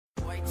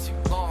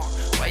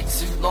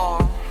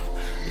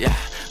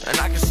And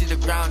I can see the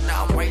ground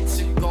now, I'm way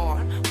too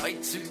gone, way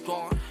too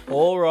gone.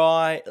 All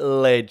right,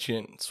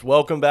 legends.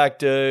 Welcome back,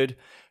 dude,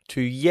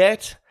 to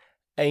yet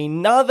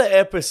another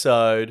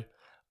episode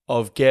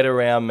of Get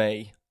Around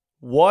Me.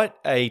 What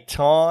a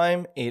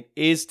time it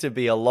is to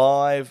be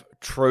alive,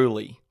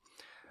 truly.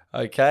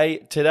 Okay,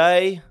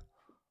 today,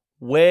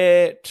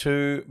 where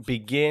to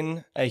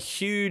begin? A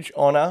huge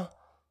honor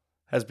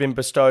has been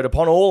bestowed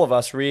upon all of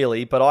us,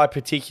 really, but I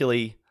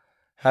particularly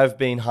have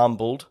been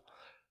humbled.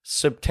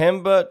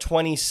 September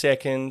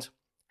 22nd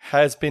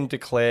has been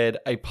declared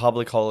a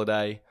public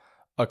holiday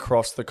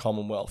across the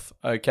Commonwealth,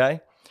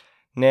 okay?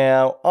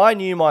 Now, I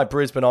knew my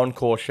Brisbane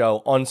Encore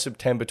show on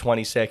September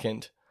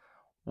 22nd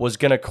was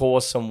going to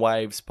cause some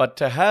waves, but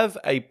to have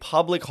a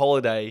public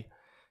holiday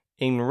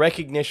in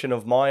recognition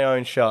of my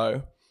own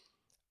show,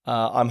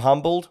 I'm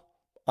humbled,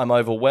 I'm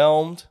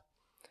overwhelmed,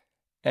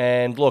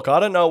 and look, I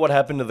don't know what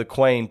happened to the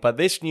Queen, but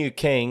this new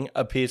king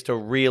appears to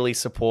really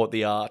support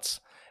the arts,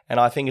 and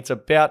I think it's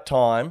about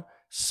time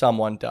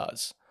someone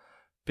does,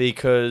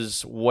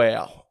 because,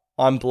 wow,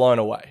 I'm blown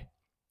away.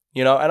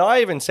 You know, and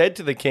I even said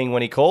to the king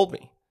when he called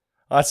me,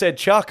 I said,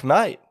 Chuck,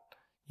 mate,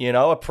 you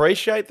know,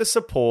 appreciate the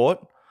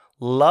support,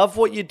 love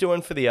what you're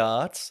doing for the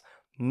arts.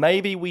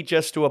 Maybe we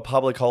just do a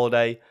public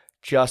holiday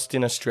just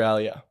in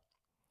Australia.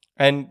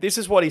 And this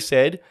is what he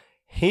said.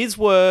 His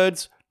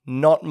words,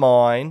 not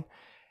mine.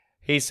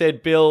 He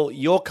said, Bill,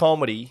 your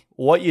comedy,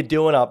 what you're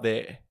doing up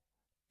there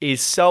is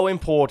so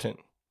important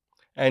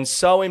and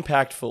so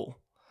impactful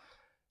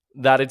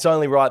that it's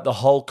only right the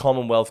whole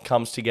Commonwealth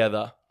comes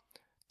together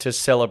to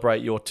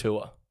celebrate your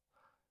tour,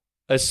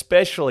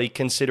 especially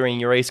considering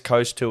your East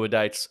Coast tour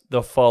dates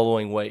the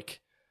following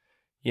week.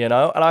 You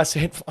know, and I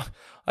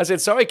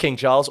said, sorry, King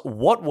Charles,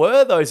 what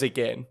were those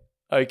again?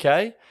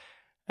 Okay.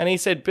 And he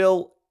said,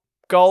 Bill,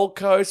 Gold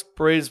Coast,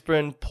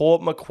 Brisbane,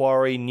 Port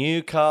Macquarie,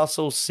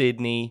 Newcastle,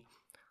 Sydney,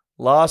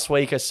 last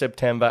week of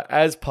September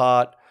as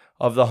part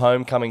of the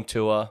homecoming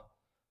tour.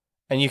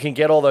 And you can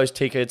get all those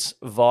tickets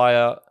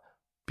via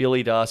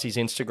Billy Darcy's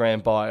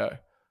Instagram bio.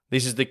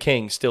 This is the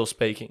king still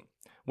speaking.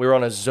 We're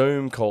on a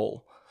Zoom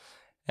call.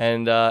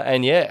 And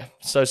yeah,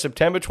 so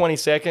September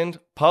 22nd,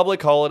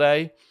 public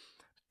holiday,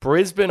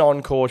 Brisbane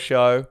Encore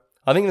show.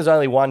 I think there's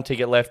only one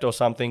ticket left or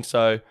something,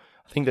 so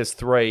I think there's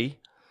 3.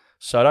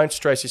 So don't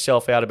stress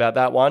yourself out about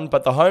that one.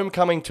 But the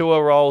homecoming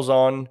tour rolls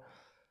on.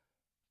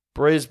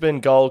 Brisbane,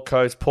 Gold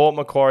Coast, Port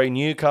Macquarie,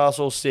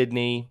 Newcastle,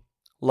 Sydney.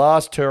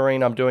 Last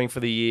touring I'm doing for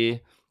the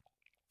year.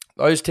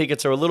 Those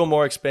tickets are a little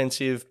more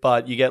expensive,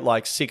 but you get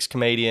like 6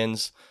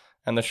 comedians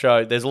and the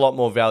show. There's a lot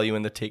more value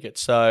in the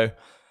tickets. So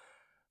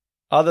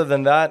other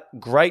than that,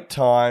 great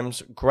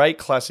times, great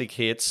classic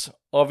hits.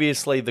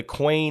 Obviously, the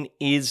Queen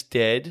is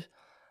dead.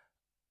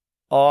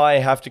 I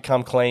have to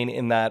come clean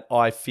in that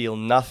I feel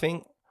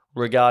nothing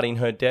regarding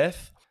her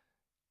death.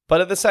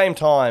 But at the same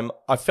time,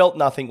 I felt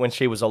nothing when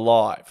she was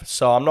alive.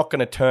 So I'm not going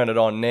to turn it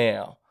on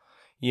now.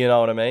 You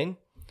know what I mean?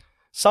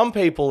 Some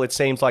people, it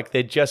seems like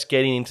they're just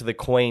getting into the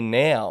Queen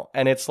now.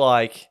 And it's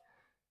like,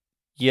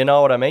 you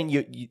know what I mean?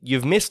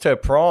 You've missed her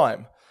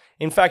prime.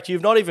 In fact,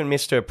 you've not even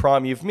missed her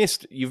prime. You've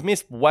missed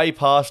way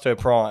past her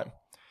prime.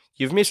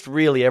 You've missed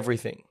really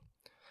everything.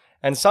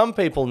 And some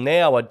people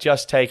now are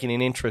just taking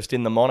an interest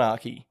in the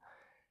monarchy.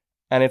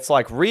 And it's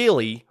like,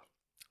 really,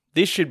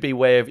 this should be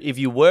where if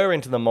you were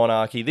into the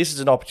monarchy, this is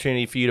an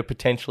opportunity for you to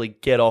potentially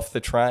get off the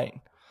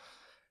train.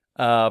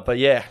 But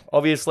yeah,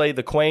 obviously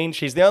the Queen,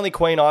 she's the only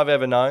Queen I've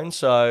ever known.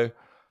 So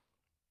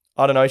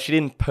I don't know, she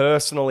didn't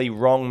personally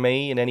wrong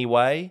me in any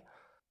way.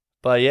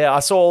 But yeah, I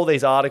saw all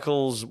these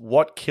articles,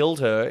 what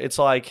killed her. It's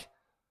like,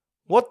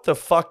 what the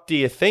fuck do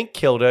you think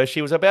killed her?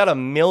 She was about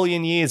 1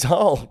 million years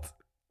old.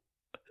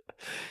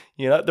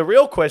 You know, the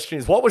real question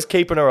is, what was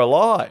keeping her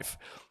alive?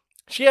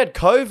 She had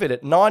COVID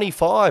at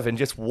 95 and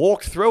just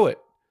walked through it.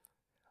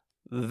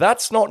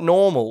 That's not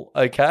normal,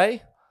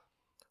 okay?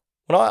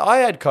 When I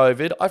had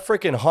COVID, I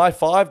freaking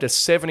high-fived a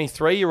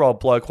 73-year-old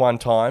bloke one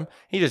time.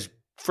 He just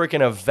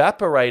freaking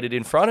evaporated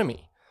in front of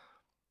me.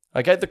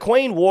 Okay, the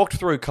Queen walked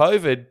through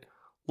COVID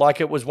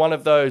like it was one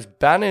of those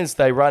banners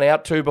they run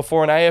out to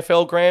before an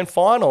AFL grand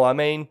final. I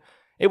mean,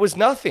 it was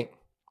nothing.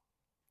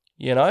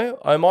 You know,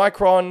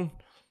 Omicron,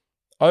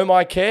 oh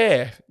my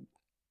care.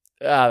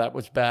 That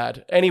was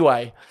bad.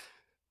 Anyway,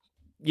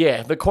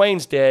 yeah, the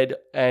Queen's dead,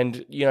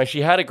 and, you know,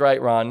 she had a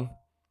great run.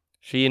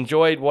 She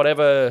enjoyed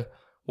whatever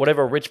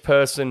rich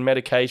person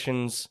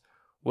medications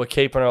were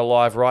keeping her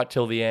alive right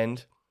till the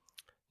end.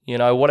 You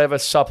know, whatever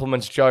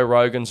supplements Joe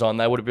Rogan's on,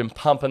 they would have been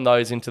pumping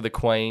those into the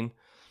Queen.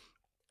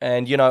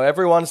 And, you know,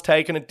 everyone's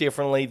taken it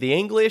differently. The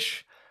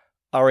English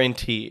are in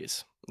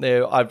tears.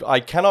 I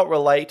cannot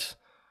relate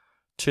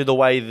to the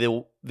way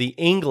the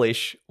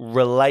English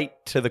relate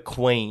to the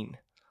Queen.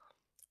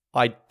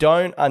 I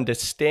don't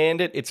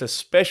understand it. It's a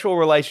special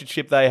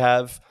relationship they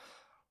have.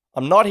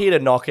 I'm not here to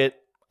knock it.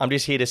 I'm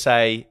just here to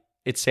say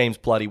it seems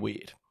bloody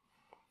weird.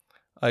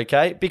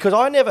 Okay? Because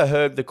I never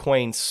heard the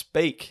Queen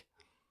speak.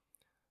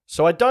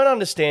 So I don't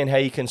understand how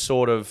you can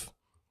sort of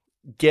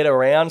get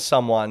around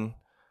someone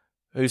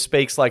who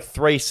speaks like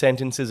 3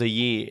 sentences a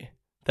year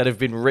that have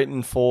been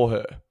written for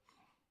her.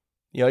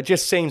 You know, it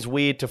just seems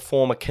weird to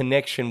form a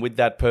connection with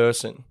that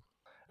person.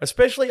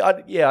 Especially,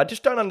 I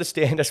just don't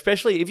understand,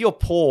 especially if you're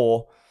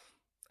poor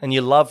and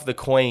you love the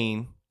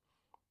Queen,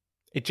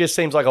 it just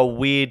seems like a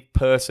weird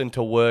person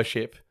to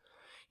worship.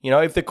 You know,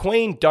 if the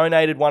Queen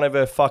donated one of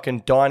her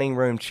fucking dining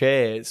room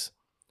chairs,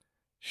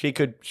 she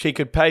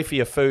could pay for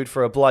your food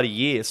for a bloody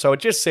year. So it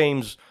just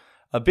seems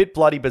a bit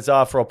bloody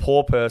bizarre for a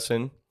poor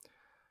person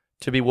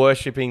to be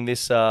worshipping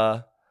this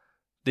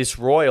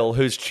royal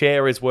whose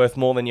chair is worth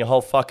more than your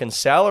whole fucking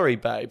salary,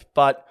 babe.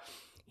 But,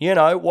 you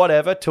know,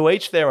 whatever, to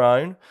each their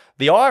own.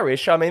 The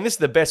Irish, I mean, this is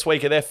the best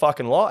week of their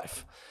fucking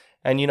life.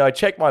 And, you know,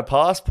 check my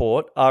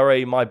passport,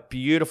 re my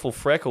beautiful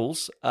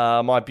freckles,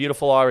 my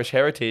beautiful Irish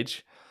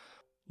heritage.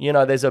 You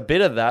know, there's a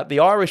bit of that. The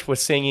Irish were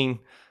singing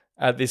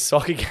at this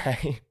soccer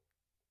game.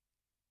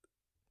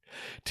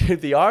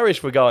 Dude, the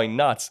Irish were going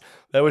nuts.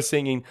 They were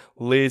singing,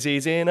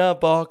 Lizzie's in a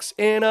box,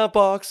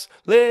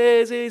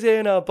 Lizzie's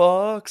in a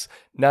box.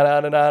 Na na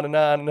na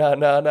na na na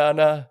na na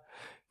na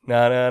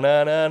na na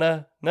na na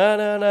na na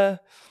na na.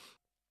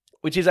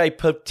 Which is a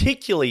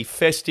particularly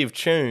festive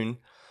tune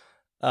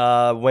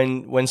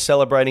when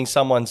celebrating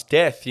someone's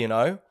death, you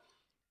know.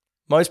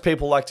 Most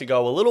people like to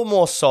go a little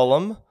more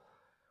solemn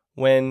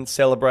when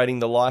celebrating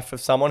the life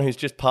of someone who's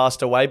just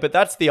passed away, but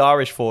that's the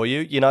Irish for you.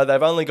 You know,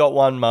 they've only got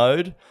one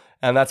mode,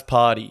 and that's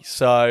party.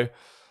 So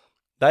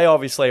they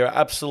obviously are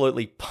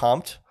absolutely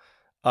pumped,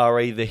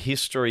 re the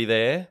history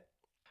there.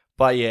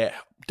 But yeah,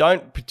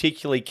 don't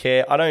particularly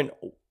care. I'm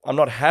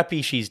not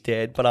happy she's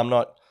dead, but I'm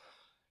not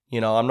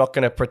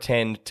going to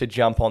pretend to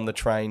jump on the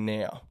train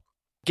now.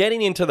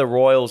 Getting into the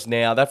royals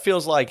now, that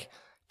feels like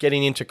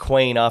getting into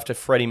Queen after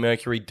Freddie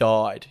Mercury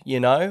died, you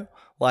know?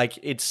 Like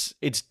it's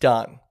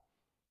done.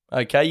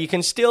 Okay? You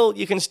can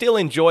still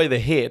enjoy the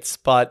hits,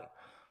 but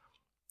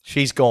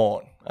she's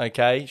gone.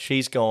 Okay?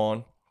 She's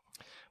gone.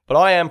 But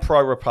I am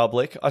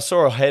pro-Republic. I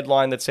saw a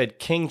headline that said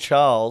King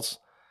Charles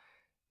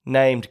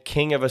named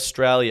King of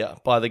Australia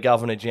by the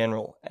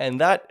Governor-General. And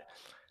that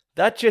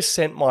just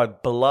sent my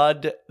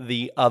blood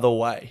the other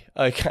way,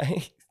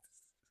 okay?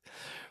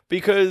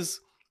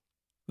 Because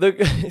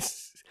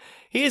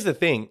here's the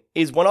thing,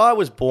 is when I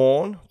was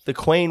born, the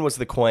Queen was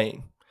the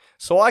Queen.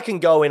 So I can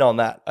go in on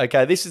that,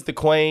 okay? This is the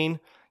Queen.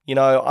 You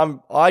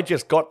know, I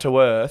just got to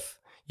Earth.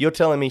 You're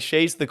telling me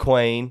she's the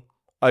Queen.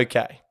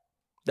 Okay,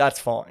 that's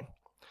fine.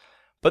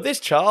 But this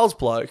Charles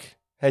bloke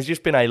has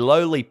just been a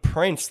lowly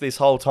prince this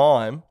whole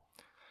time.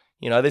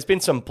 You know, there's been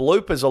some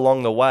bloopers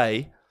along the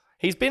way.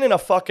 He's been in a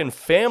fucking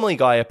Family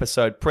Guy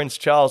episode, Prince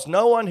Charles.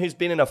 No one who's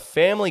been in a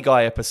Family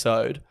Guy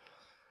episode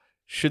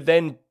should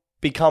then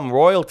become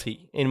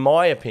royalty, in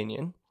my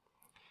opinion.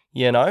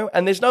 You know?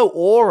 And there's no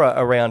aura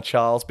around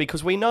Charles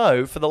because we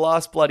know for the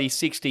last bloody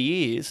 60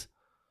 years,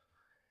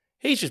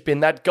 he's just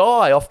been that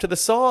guy off to the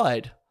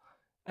side.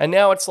 And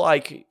now it's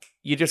like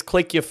you just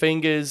click your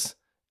fingers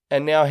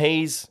and now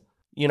he's,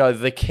 you know,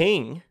 the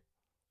king.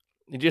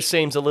 It just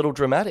seems a little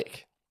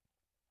dramatic.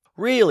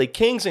 Really,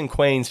 kings and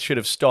queens should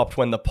have stopped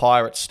when the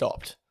pirates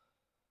stopped.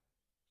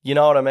 You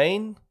know what I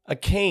mean? A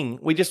king.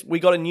 We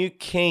got a new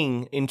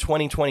king in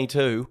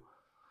 2022.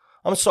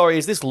 I'm sorry,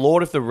 is this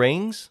Lord of the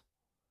Rings?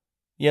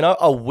 You know,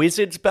 a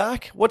wizard's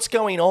back? What's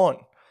going on?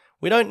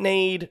 We don't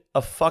need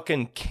a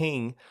fucking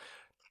king.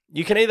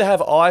 You can either have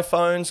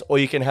iPhones or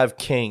you can have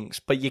kings,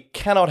 but you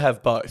cannot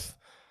have both.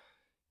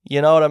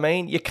 You know what I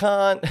mean? You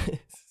can't...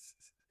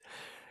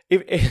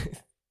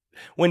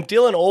 When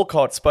Dylan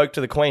Alcott spoke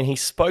to the Queen, he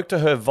spoke to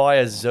her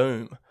via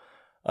Zoom,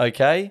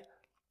 okay?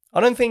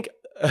 I don't think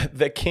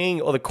the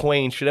King or the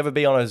Queen should ever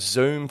be on a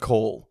Zoom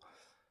call.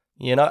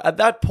 You know, at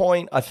that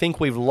point, I think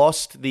we've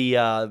lost the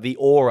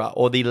aura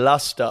or the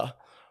luster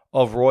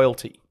of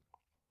royalty.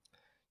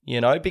 You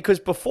know, because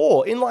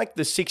before, in like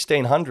the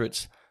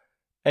 1600s,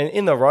 and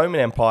in the Roman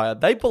Empire,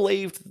 they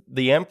believed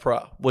the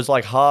emperor was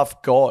like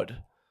half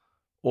god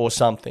or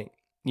something.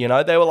 You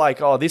know, they were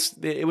like, oh,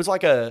 it was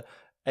like a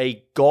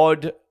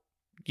god,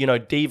 you know,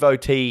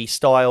 devotee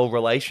style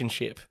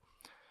relationship.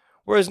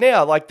 Whereas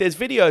now, like, there's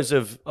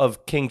videos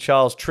of King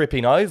Charles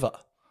tripping over.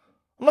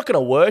 I'm not going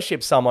to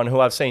worship someone who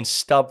I've seen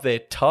stub their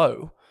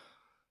toe.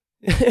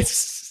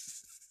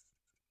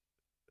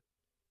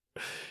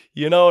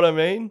 You know what I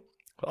mean?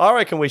 I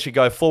reckon we should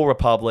go full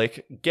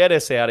republic, get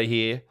us out of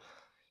here.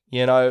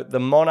 You know, the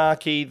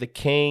monarchy, the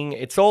king,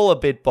 it's all a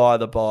bit by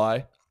the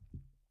by.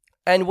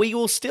 And we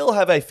will still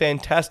have a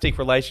fantastic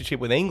relationship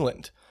with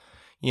England.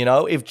 You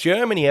know, if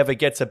Germany ever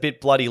gets a bit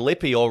bloody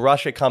lippy or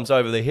Russia comes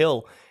over the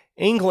hill,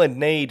 England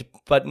need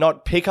but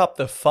not pick up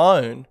the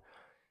phone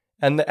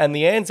and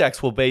the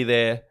Anzacs will be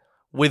there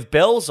with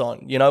bells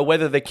on, you know,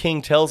 whether the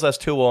king tells us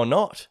to or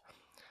not.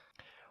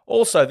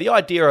 Also, the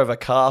idea of a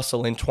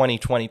castle in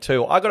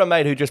 2022, I got a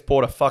mate who just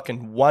bought a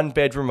fucking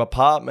one-bedroom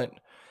apartment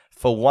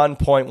for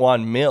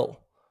 1.1 mil.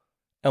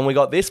 And we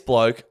got this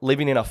bloke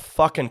living in a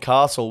fucking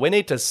castle. We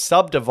need to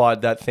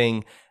subdivide that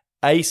thing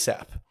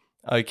ASAP,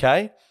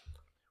 okay?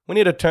 We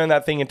need to turn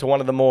that thing into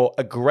one of the more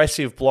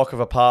aggressive block of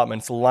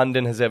apartments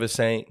London has ever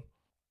seen.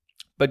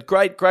 But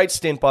great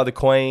stint by the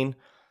Queen.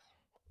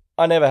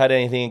 I never had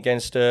anything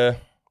against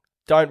her.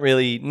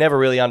 never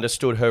really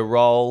understood her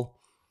role.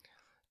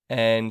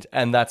 And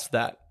that's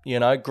that.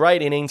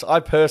 Great innings. I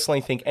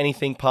personally think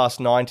anything past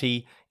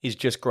 90 is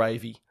just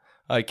gravy.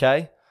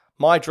 Okay?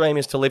 My dream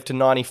is to live to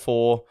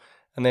 94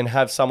 and then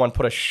have someone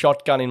put a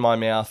shotgun in my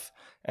mouth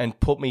and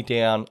put me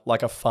down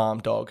like a farm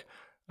dog.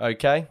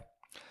 Okay?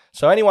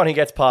 So anyone who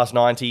gets past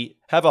 90,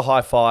 have a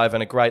high five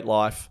and a great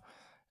life.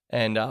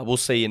 And we'll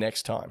see you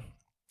next time.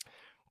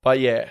 But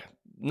yeah,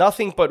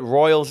 nothing but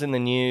royals in the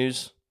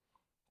news.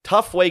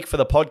 Tough week for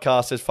the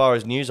podcast as far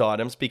as news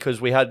items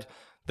because we had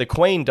the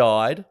Queen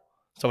died.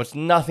 So it's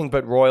nothing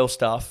but royal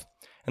stuff.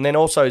 And then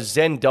also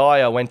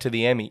Zendaya went to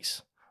the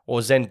Emmys. Or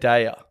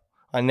Zendaya.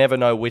 I never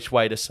know which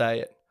way to say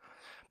it.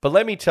 But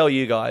let me tell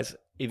you guys,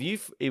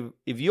 if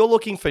you're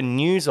looking for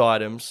news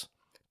items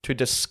to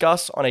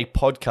discuss on a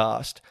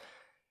podcast,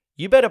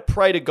 you better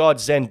pray to God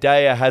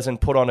Zendaya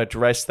hasn't put on a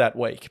dress that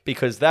week.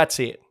 Because that's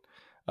it.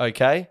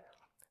 Okay?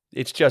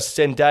 It's just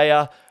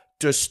Zendaya.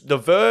 Just the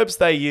verbs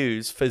they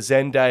use for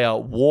Zendaya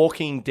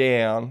walking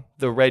down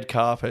the red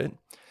carpet,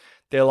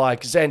 they're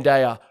like,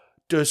 Zendaya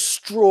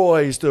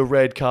destroys the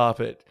red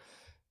carpet.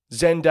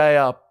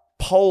 Zendaya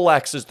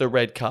poleaxes the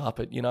red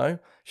carpet,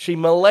 She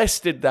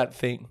molested that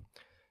thing.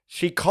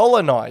 She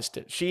colonized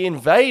it. She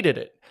invaded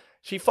it.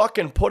 She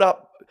put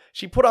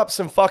up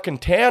some fucking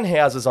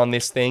townhouses on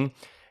this thing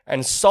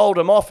and sold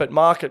them off at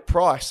market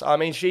price. I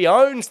mean, she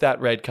owns that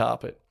red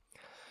carpet.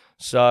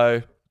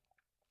 So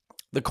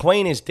the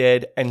Queen is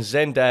dead and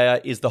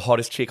Zendaya is the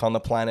hottest chick on the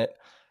planet.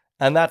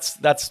 And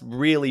that's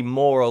really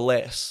more or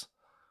less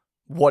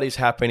what is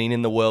happening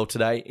in the world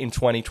today in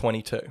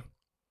 2022.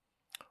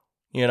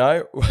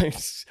 The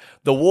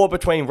war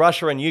between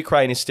Russia and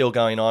Ukraine is still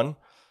going on,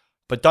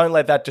 but don't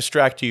let that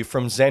distract you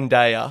from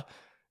Zendaya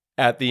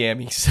at the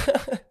Emmys.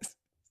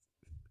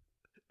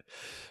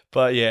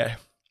 But yeah,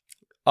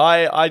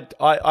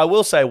 I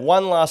will say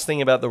one last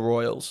thing about the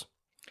royals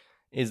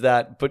is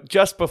that, but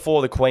just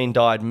before the Queen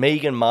died,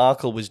 Meghan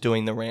Markle was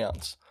doing the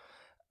rounds,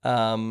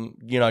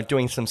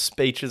 doing some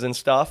speeches and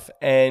stuff,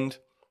 and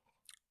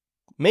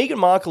Meghan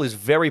Markle is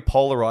very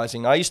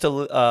polarizing. I used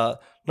to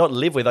not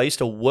live with, I used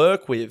to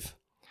work with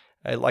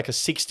like a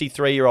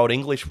 63-year-old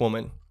English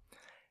woman.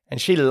 And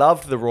she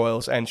loved the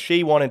royals and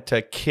she wanted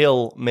to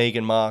kill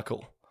Meghan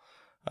Markle.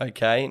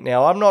 Okay,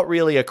 now I'm not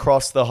really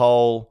across the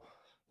whole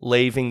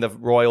leaving the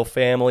royal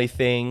family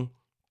thing.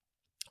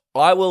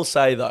 I will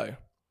say though,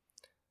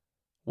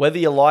 whether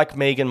you like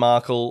Meghan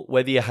Markle,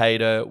 whether you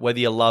hate her, whether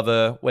you love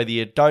her, whether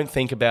you don't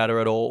think about her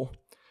at all,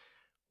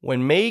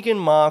 when Meghan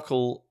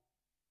Markle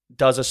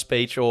does a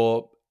speech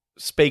or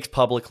speaks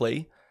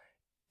publicly,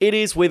 it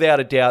is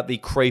without a doubt the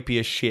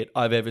creepiest shit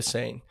I've ever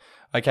seen.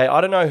 Okay, I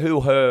don't know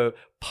who her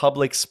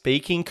public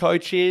speaking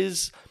coach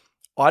is.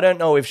 I don't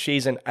know if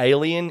she's an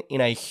alien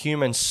in a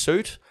human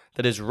suit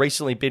that has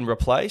recently been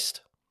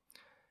replaced.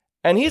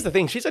 And here's the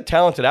thing, she's a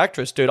talented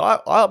actress, dude.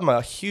 I'm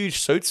a huge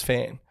Suits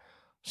fan.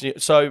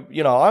 So,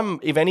 I'm,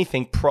 if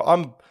anything,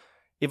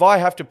 if I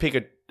have to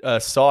pick a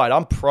side,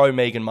 I'm pro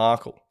Meghan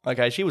Markle.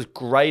 Okay, she was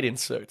great in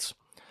Suits.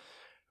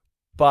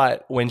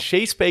 But when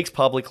she speaks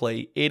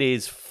publicly, it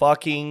is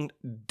fucking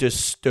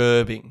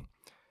disturbing.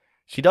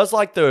 She does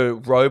like the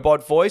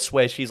robot voice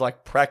where she's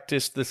like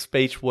practiced the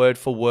speech word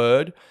for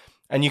word.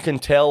 And you can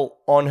tell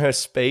on her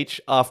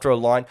speech after a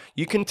line,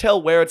 you can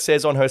tell where it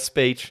says on her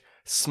speech,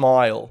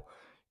 smile.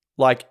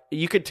 Like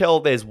you could tell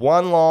there's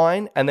one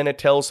line and then it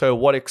tells her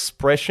what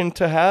expression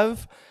to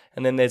have.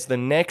 And then there's the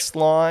next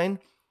line.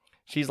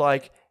 She's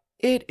like,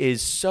 it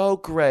is so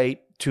great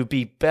to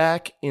be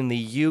back in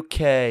the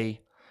UK.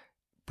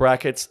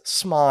 Brackets,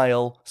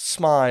 smile,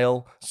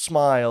 smile,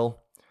 smile.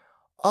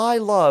 I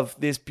love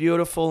this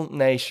beautiful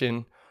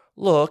nation.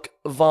 Look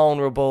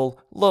vulnerable,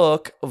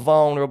 look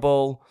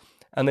vulnerable.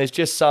 And there's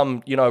just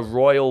some,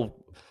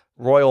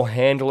 royal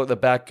handle at the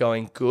back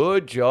going,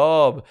 good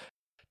job.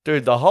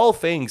 Dude, the whole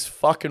thing's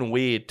fucking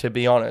weird, to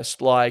be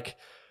honest. Like,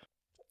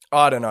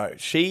 I don't know.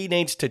 She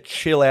needs to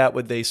chill out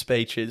with these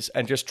speeches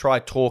and just try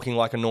talking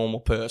like a normal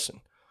person.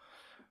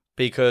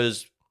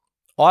 Because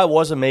I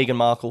was a Meghan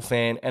Markle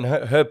fan, and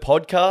her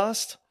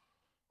podcast,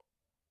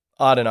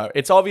 I don't know.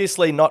 It's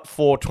obviously not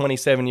for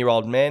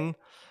 27-year-old men,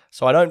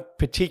 so I don't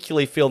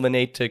particularly feel the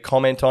need to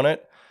comment on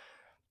it.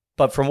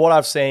 But from what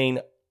I've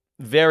seen,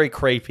 very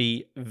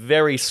creepy,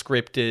 very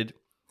scripted.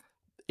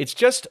 It's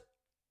just,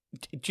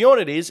 do you know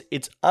what it is?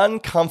 It's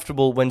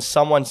uncomfortable when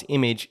someone's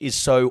image is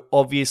so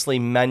obviously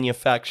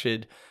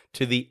manufactured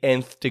to the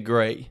nth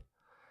degree.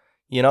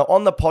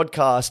 On the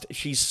podcast,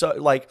 she's so,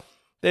 like,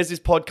 there's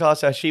this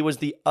podcast how she was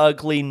the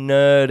ugly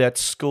nerd at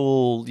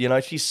school.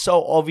 She's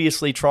so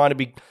obviously trying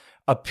to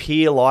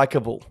appear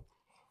likable.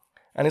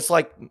 And it's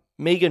like,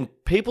 Meghan,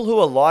 people who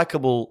are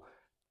likable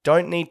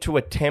don't need to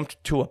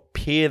attempt to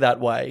appear that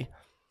way.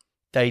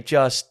 They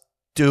just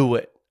do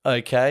it,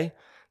 okay?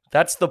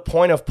 That's the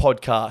point of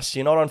podcasts.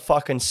 You're not on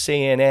fucking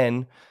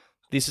CNN.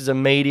 This is a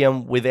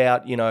medium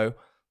without,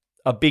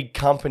 a big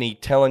company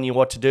telling you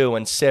what to do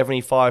and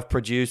 75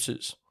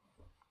 producers.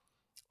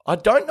 I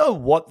don't know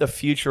what the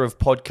future of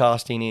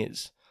podcasting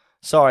is.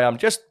 Sorry,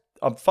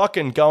 I'm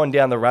fucking going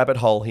down the rabbit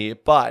hole here,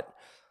 but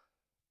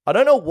I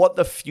don't know what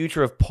the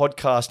future of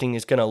podcasting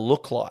is going to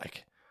look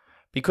like,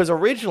 because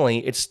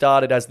originally it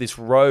started as this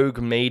rogue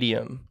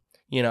medium,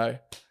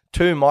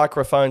 2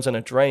 microphones and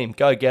a dream.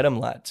 Go get 'em,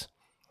 lads.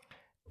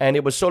 And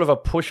it was sort of a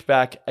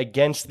pushback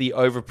against the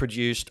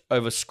overproduced,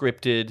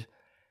 overscripted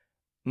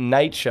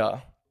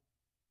nature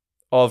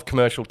of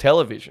commercial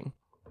television.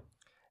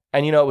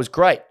 And, it was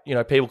great.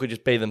 People could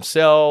just be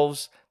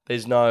themselves.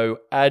 There's no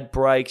ad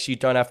breaks. You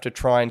don't have to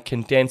try and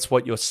condense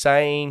what you're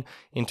saying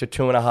into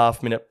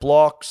 2.5-minute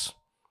blocks.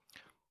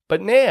 But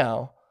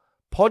now,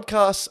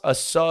 podcasts are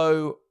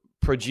so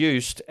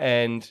produced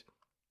and,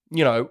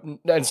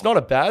 it's not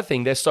a bad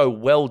thing. They're so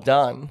well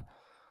done.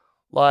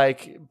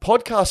 Like,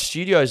 podcast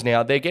studios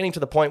now, they're getting to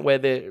the point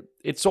where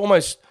it's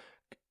almost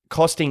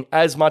costing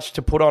as much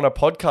to put on a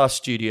podcast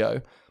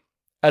studio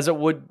as it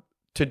would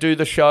to do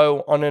the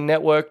show on a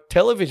network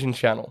television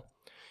channel.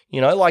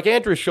 Like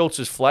Andrew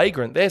Schultz's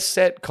Flagrant, their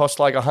set cost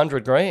like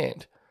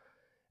 $100,000.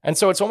 And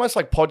so it's almost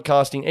like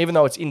podcasting, even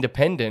though it's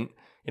independent,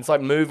 it's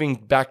like moving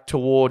back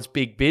towards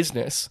big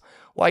business.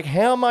 Like,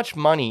 how much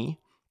money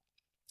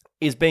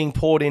is being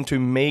poured into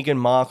Meghan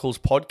Markle's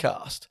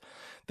podcast?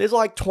 There's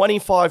like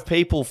 25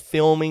 people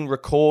filming,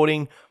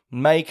 recording,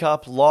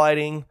 makeup,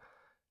 lighting.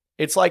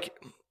 It's like,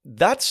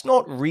 that's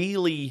not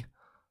really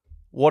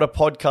what a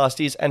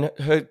podcast is. And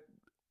her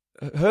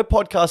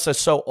podcasts are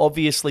so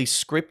obviously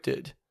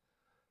scripted.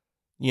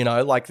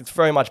 Like, it's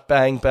very much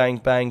bang, bang,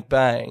 bang,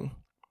 bang.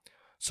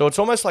 So it's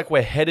almost like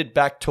we're headed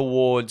back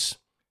towards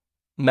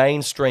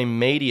mainstream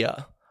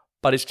media,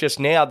 but it's just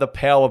now the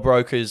power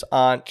brokers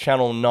aren't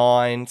Channel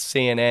 9,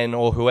 CNN,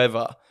 or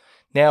whoever.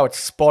 Now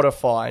it's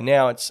Spotify.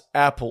 Now it's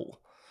Apple,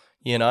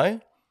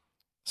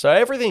 So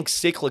everything's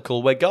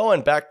cyclical. We're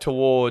going back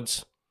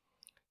towards,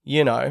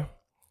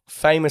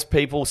 famous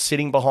people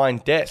sitting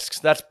behind desks.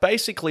 That's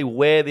basically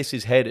where this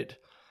is headed.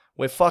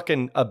 We're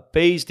fucking a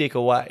bee's dick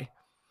away.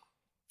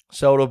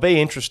 So it'll be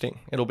interesting.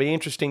 It'll be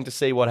interesting to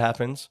see what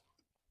happens.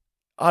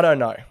 I don't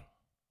know.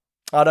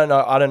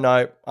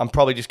 I'm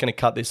probably just going to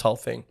cut this whole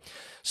thing.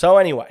 So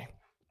anyway,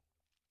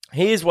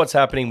 here's what's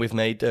happening with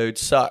me, dude.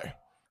 So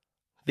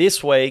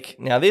this week,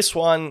 now this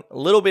one, a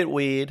little bit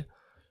weird,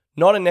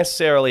 not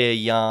necessarily a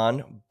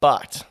yarn,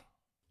 but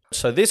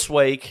so this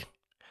week,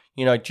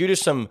 due to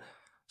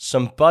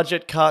some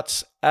budget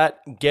cuts at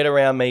Get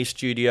Around Me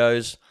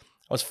Studios,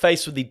 I was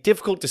faced with the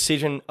difficult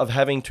decision of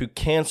having to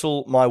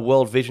cancel my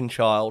World Vision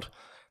child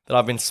that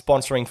I've been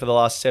sponsoring for the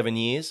last 7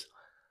 years.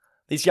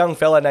 This young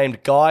fella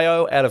named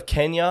Gaio out of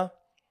Kenya,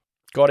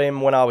 got him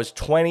when I was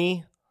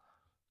 20,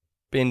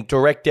 been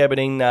direct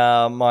debiting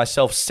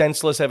myself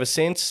senseless ever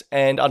since,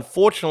 and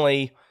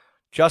unfortunately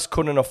just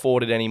couldn't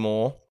afford it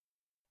anymore.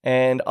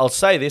 And I'll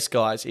say this,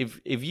 guys,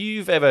 if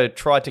you've ever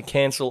tried to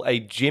cancel a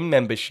gym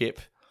membership,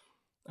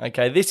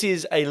 okay, this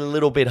is a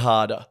little bit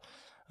harder.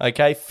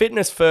 Okay,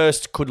 Fitness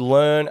First could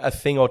learn a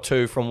thing or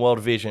two from World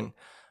Vision.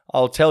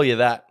 I'll tell you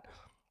that.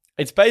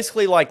 It's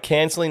basically like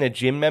cancelling a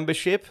gym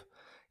membership,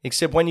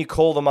 except when you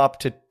call them up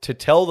to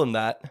tell them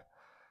that,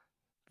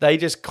 they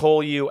just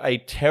call you a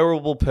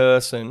terrible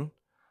person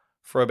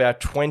for about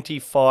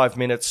 25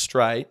 minutes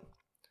straight.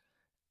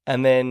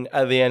 And then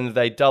at the end,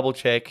 they double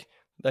check.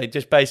 They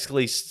just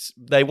basically,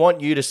 they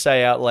want you to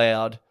say out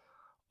loud,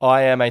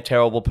 I am a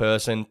terrible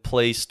person.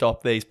 Please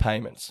stop these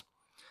payments.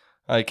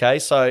 Okay,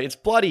 so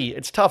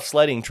it's tough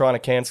sledding trying to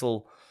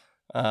cancel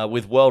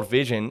with World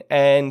Vision.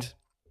 And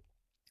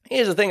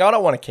here's the thing, I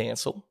don't want to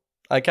cancel.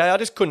 Okay, I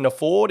just couldn't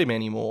afford him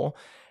anymore.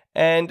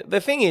 And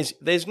the thing is,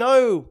 there's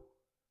no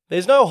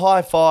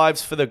high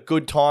fives for the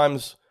good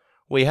times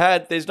we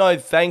had. There's no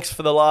thanks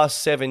for the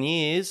last 7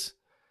 years.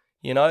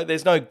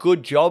 There's no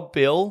good job,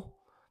 Bill.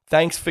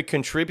 Thanks for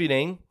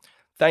contributing.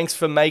 Thanks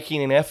for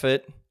making an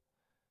effort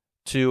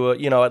to,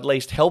 at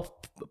least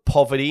help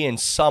poverty in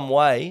some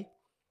way.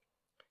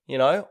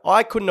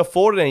 I couldn't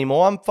afford it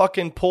anymore. I'm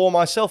fucking poor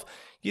myself.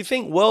 You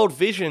think World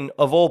Vision,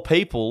 of all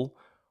people,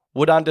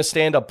 would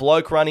understand a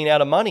bloke running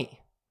out of money?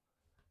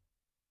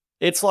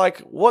 It's like,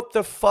 what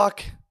the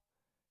fuck?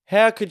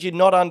 How could you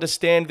not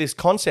understand this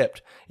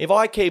concept? If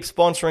I keep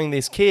sponsoring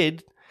this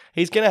kid,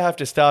 he's going to have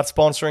to start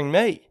sponsoring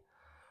me.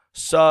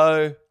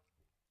 So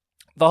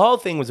the whole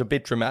thing was a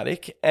bit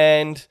dramatic.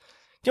 And do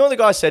you know what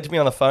the guy said to me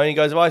on the phone? He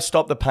goes, if I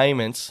stop the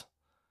payments,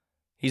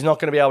 he's not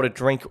going to be able to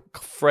drink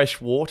fresh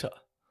water.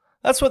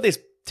 That's what this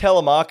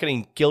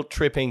telemarketing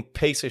guilt-tripping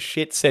piece of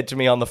shit said to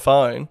me on the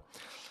phone.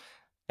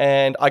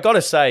 And I got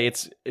to say,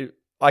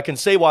 I can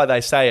see why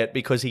they say it,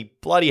 because he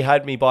bloody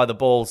had me by the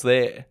balls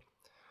there.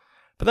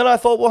 But then I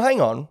thought, well, hang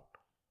on.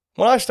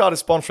 When I started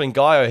sponsoring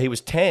Gaio, he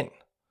was 10.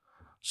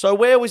 So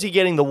where was he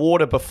getting the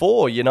water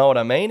before? You know what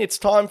I mean? It's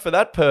time for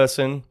that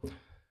person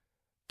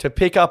to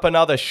pick up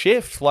another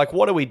shift. Like,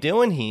 what are we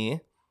doing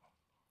here?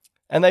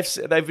 And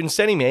they've been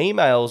sending me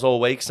emails all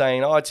week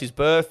saying, oh, it's his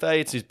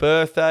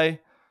birthday.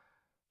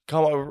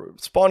 Come on,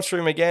 sponsor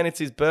him again, it's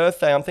his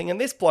birthday. I'm thinking,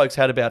 this bloke's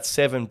had about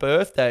 7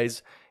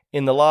 birthdays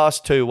in the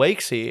last 2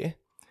 weeks here.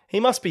 He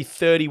must be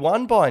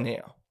 31 by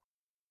now.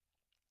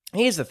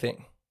 Here's the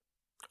thing.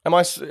 Am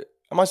I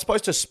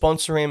supposed to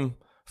sponsor him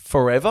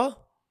forever?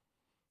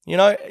 You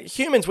know,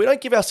 humans, we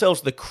don't give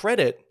ourselves the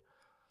credit.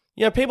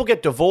 You know, people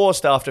get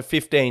divorced after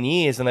 15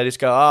 years and they just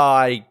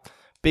go,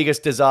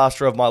 biggest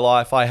disaster of my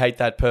life. I hate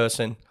that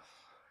person.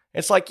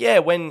 It's like, yeah,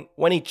 when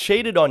he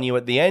cheated on you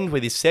at the end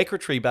with his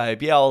secretary,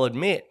 babe, yeah, I'll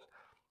admit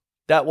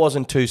that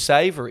wasn't too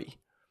savory.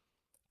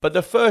 But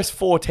the first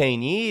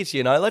 14 years,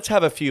 you know, let's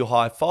have a few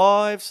high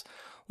fives.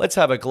 Let's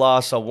have a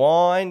glass of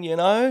wine, you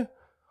know.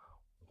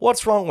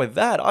 What's wrong with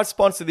that? I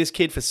sponsored this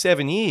kid for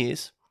 7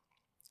 years.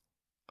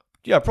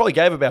 Yeah, I probably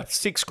gave about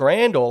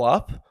 $6,000 all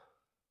up,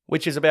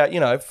 which is about,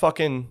 you know,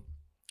 fucking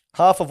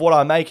half of what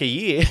I make a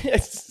year.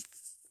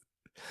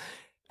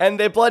 And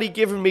they're bloody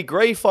giving me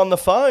grief on the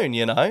phone,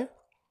 you know.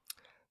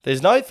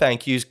 There's no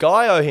thank yous.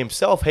 Guyo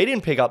himself, he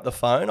didn't pick up the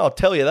phone, I'll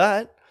tell you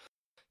that.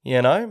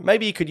 You know,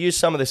 maybe you could use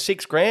some of the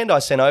 $6,000 I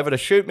sent over to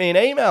shoot me an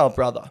email,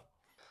 brother.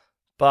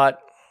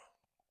 But,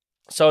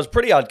 so it was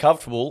pretty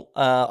uncomfortable.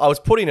 I was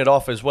putting it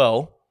off as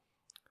well.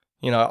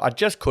 You know, I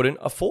just couldn't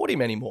afford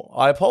him anymore.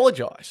 I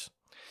apologize.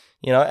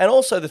 You know, and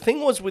also the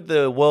thing was with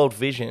the World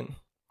Vision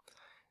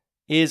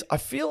is I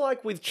feel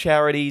like with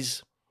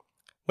charities,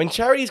 when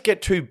charities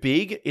get too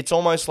big, it's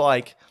almost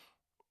like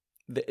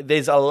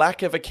there's a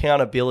lack of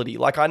accountability.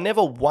 Like I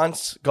never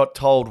once got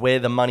told where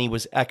the money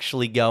was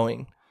actually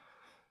going.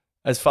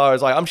 As far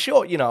as like, I'm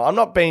sure, you know, I'm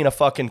not being a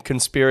fucking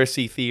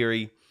conspiracy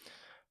theory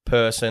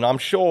person. I'm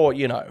sure,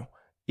 you know,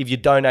 if you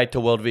donate to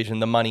World Vision,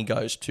 the money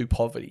goes to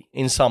poverty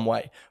in some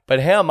way. But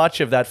how much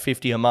of that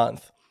 50 a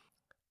month?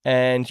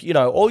 And, you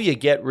know, all you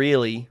get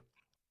really,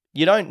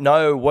 you don't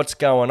know what's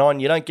going on.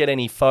 You don't get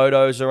any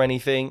photos or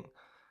anything.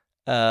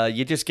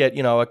 You just get,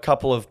 you know, a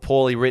couple of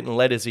poorly written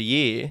letters a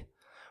year.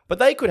 But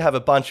they could have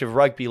a bunch of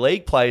rugby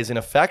league players in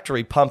a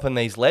factory pumping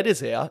these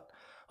letters out.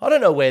 I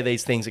don't know where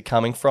these things are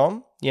coming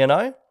from, you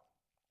know?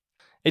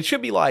 It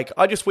should be like,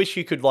 I just wish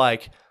you could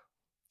like,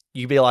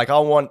 you'd be like, I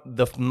want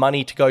the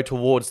money to go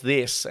towards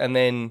this. And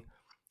then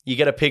you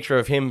get a picture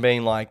of him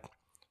being like,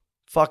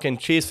 fucking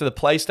cheers for the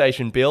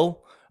PlayStation,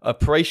 Bill.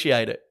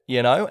 Appreciate it,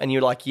 you know? And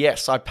you're like,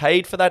 yes, I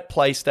paid for that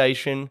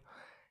PlayStation.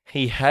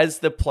 He has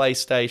the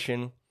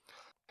PlayStation.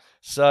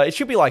 So it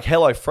should be like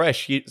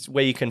HelloFresh,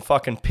 where you can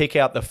fucking pick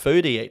out the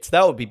food he eats.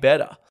 That would be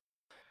better.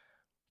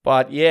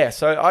 But yeah,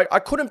 so I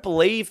couldn't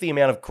believe the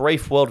amount of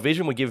grief World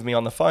Vision would give me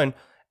on the phone.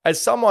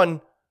 As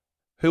someone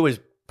who has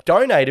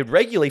donated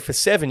regularly for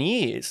 7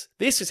 years,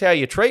 this is how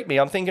you treat me.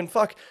 I'm thinking,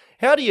 fuck,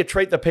 how do you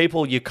treat the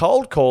people you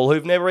cold call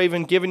who've never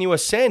even given you a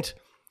cent?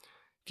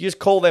 Do you just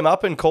call them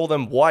up and call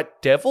them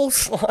white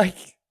devils? Like,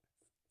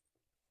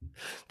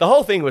 the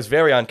whole thing was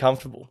very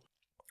uncomfortable.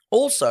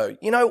 Also,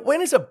 you know,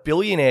 when is a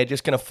billionaire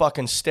just going to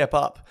fucking step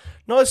up?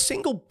 Not a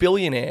single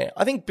billionaire.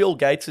 I think Bill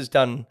Gates has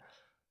done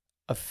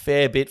a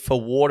fair bit for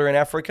water in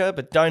Africa,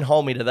 but don't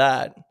hold me to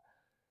that.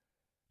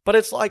 But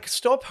it's like,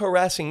 stop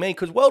harassing me,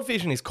 because World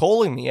Vision is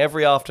calling me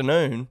every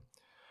afternoon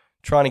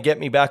trying to get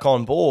me back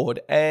on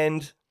board.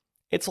 And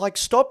it's like,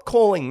 stop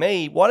calling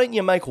me. Why don't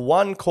you make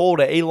one call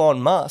to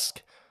Elon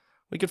Musk?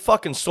 We could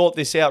fucking sort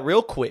this out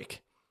real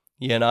quick,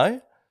 you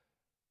know?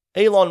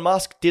 Elon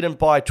Musk didn't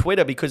buy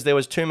Twitter because there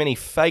was too many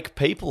fake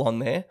people on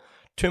there,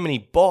 too many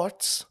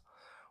bots.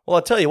 Well,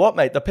 I tell you what,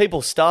 mate, the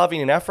people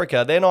starving in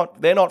Africa, they're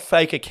not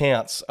fake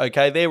accounts,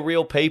 okay? They're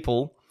real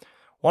people.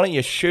 Why don't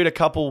you shoot a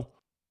couple?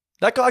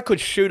 That guy could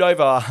shoot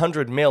over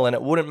 100 mil and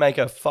it wouldn't make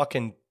a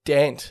fucking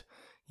dent,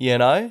 you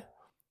know?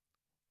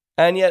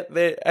 And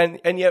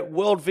yet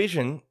World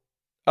Vision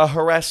are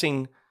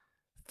harassing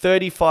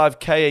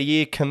 35K a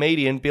year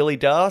comedian Billy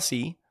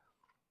Darcy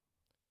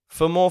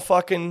for more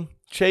fucking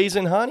cheese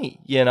and honey,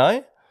 you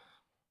know?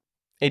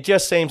 It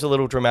just seems a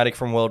little dramatic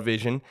from World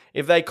Vision.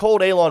 If they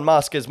called Elon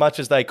Musk as much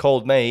as they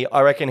called me,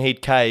 I reckon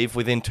he'd cave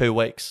within 2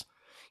 weeks.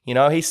 You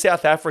know, he's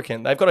South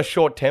African. They've got a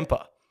short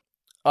temper.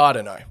 I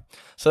don't know.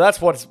 So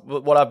that's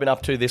what I've been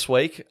up to this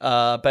week.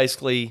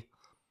 Basically,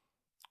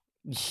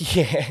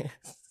 yeah.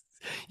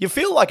 You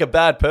feel like a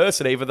bad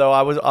person, even though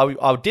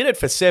I did it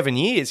for 7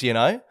 years, you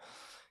know?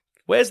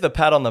 Where's the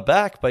pat on the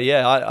back? But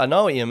yeah, I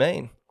know what you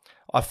mean.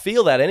 I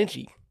feel that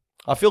energy.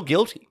 I feel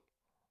guilty.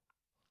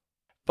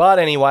 But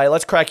anyway,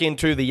 let's crack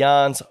into the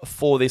yarns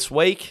for this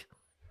week.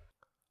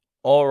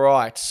 All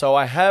right, so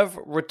I have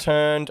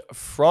returned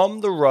from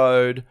the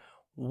road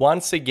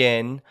once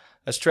again.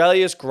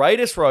 Australia's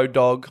greatest road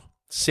dog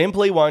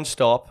simply won't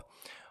stop.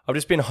 I've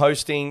just been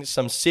hosting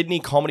some Sydney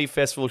Comedy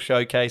Festival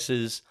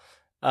showcases.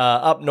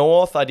 Up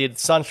north, I did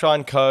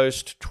Sunshine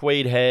Coast,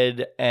 Tweed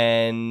Head,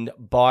 and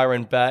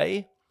Byron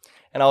Bay.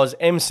 And I was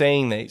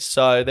emceeing these.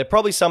 So they're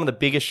probably some of the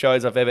biggest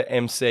shows I've ever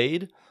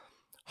emceed.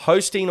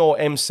 Hosting or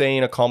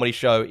emceeing a comedy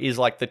show is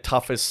like the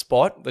toughest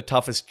spot, the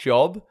toughest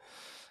job.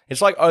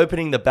 It's like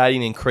opening the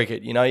batting in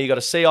cricket. You know, you got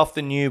to see off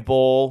the new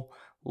ball,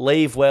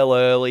 leave well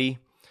early.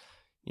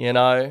 You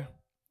know,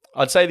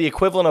 I'd say the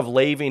equivalent of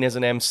leaving as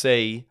an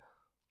MC,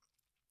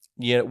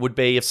 would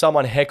be if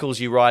someone heckles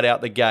you right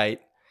out the gate,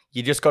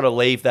 you just got to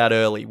leave that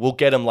early. We'll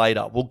get them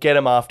later. We'll get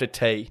them after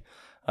tea.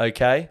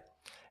 Okay?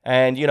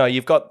 And, you know,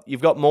 you've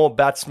got more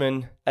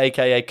batsmen,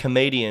 aka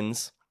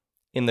comedians,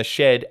 in the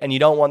shed, and you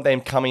don't want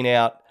them coming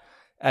out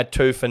at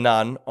 2 for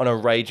none on a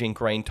raging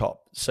green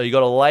top. So you got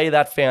to lay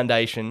that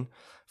foundation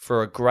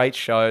for a great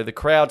show. The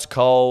crowd's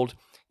cold.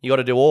 You got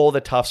to do all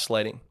the tough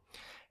sledding.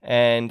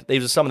 And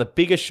these are some of the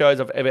biggest shows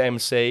I've ever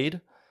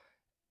emceed.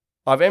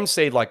 I've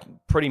emceed like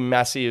pretty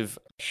massive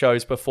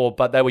shows before,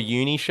 but they were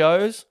uni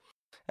shows.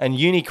 And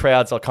uni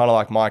crowds are kind of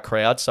like my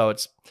crowd, so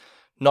it's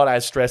not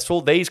as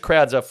stressful. These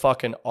crowds are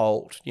fucking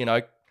old, you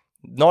know,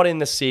 not in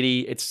the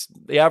city. It's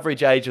the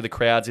average age of the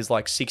crowds is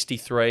like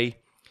 63.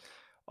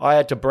 I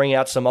had to bring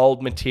out some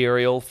old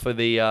material for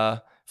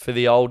the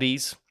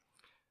oldies.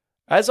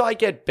 As I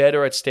get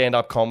better at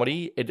stand-up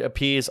comedy, it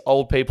appears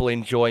old people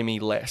enjoy me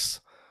less.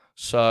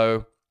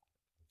 So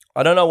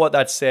I don't know what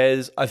that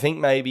says. I think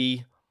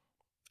maybe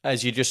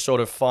as you just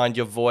sort of find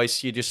your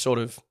voice, you just sort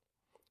of,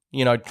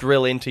 you know,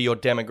 drill into your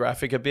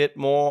demographic a bit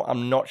more.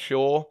 I'm not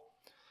sure.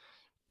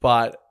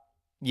 But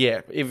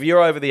yeah, if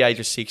you're over the age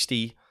of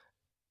 60,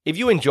 if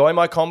you enjoy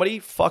my comedy,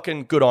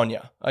 fucking good on you,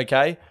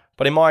 okay?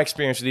 But in my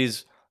experience, it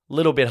is a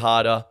little bit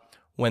harder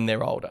when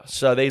they're older.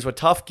 So these were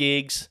tough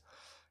gigs.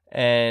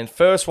 And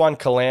first one,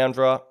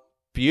 Caloundra,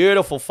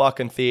 beautiful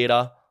fucking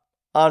theatre,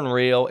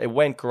 unreal. It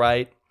went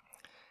great.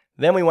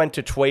 Then we went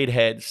to Tweed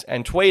Heads.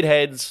 And Tweed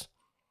Heads,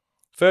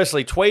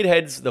 firstly, Tweed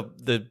Heads,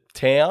 the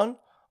town,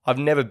 I've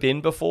never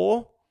been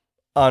before.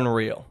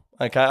 Unreal.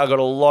 Okay, I got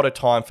a lot of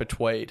time for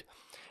Tweed.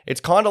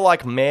 It's kind of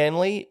like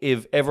Manly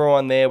if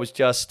everyone there was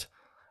just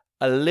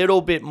a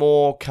little bit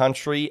more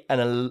country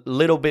and a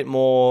little bit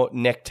more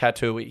neck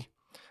tattooy.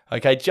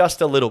 Okay,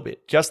 just a little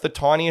bit. Just the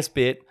tiniest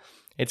bit.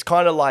 It's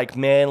kind of like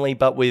Manly,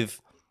 but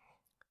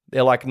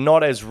they're like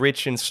not as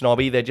rich and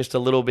snobby. They're just a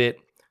little bit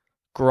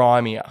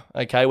grimier,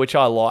 okay, which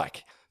I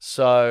like.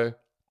 So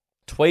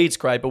Tweed's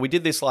great, but we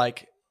did this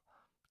like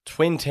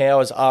Twin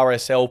Towers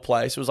RSL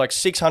place. It was like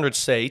 600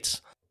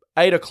 seats.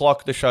 8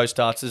 o'clock the show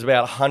starts. There's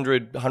about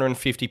 100,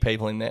 150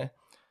 people in there.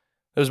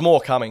 There was more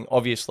coming,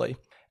 obviously.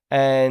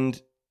 And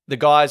the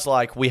guy's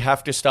like, we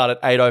have to start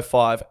at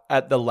 8:05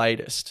 at the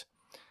latest.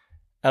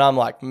 And I'm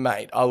like,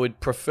 mate, I would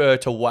prefer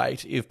to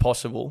wait if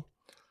possible.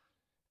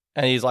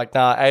 And he's like,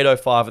 nah,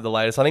 8:05 at the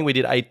latest. I think we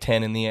did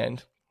 8:10 in the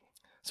end.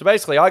 So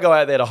basically, I go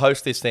out there to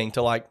host this thing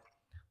to like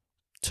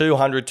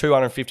 200,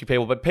 250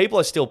 people, but people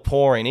are still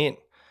pouring in.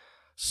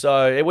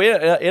 So it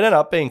ended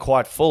up being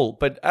quite full.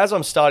 But as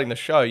I'm starting the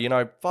show, you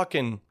know,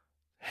 fucking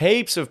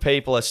heaps of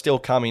people are still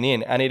coming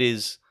in, and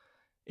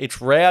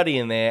it's rowdy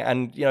in there,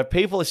 and, you know,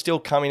 people are still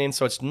coming in,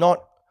 so it's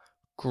not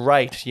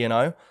great, you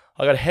know.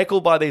 I got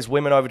heckled by these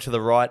women over to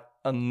the right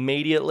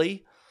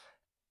immediately.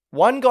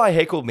 One guy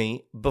heckled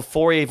me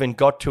before he even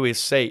got to his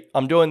seat.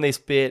 I'm doing this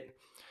bit,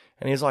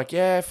 and he's like,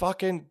 yeah,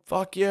 fuck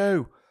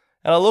you.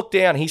 And I look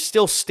down, he's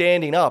still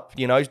standing up,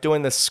 you know, he's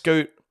doing the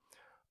scoot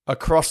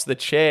across the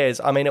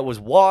chairs. I mean, it was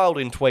wild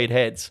in Tweed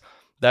Heads.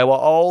 They were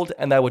old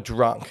and they were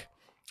drunk,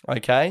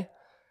 okay?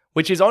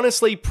 Which is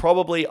honestly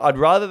probably, I'd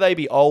rather they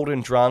be old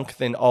and drunk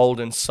than old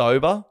and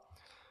sober,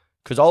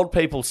 because old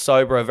people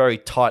sober are very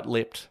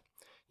tight-lipped,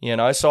 you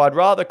know? So I'd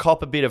rather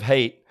cop a bit of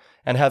heat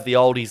and have the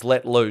oldies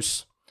let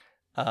loose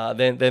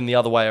than the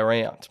other way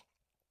around.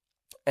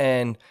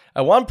 And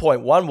at one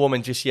point, one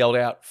woman just yelled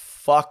out,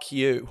 fuck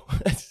you.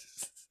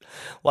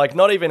 Like,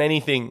 not even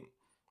anything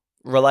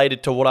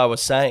related to what I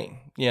was saying,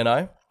 you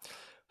know?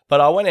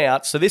 But I went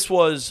out. So this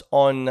was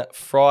on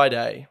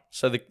Friday.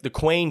 So the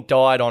Queen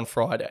died on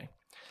Friday.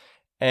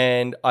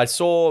 And I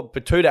saw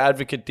Batuta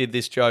Advocate did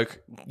this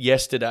joke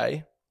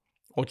yesterday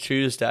or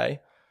Tuesday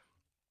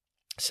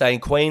saying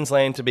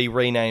Queensland to be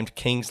renamed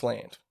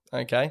Kingsland,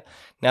 okay?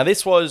 Now,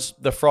 this was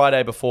the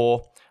Friday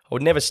before. I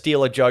would never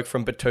steal a joke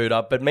from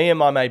Batuta, but me and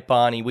my mate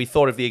Barney, we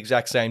thought of the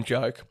exact same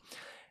joke.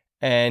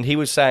 And he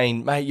was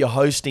saying, mate, you're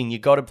hosting. You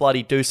got to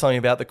bloody do something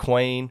about the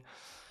Queen.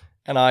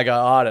 And I go,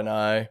 I don't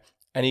know.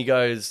 And he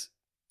goes,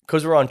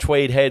 because we're on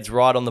Tweed Heads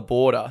right on the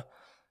border,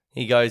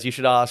 he goes, you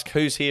should ask,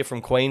 who's here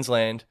from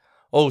Queensland?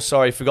 Oh,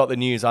 sorry, forgot the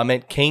news. I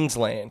meant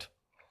Kingsland.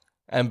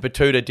 And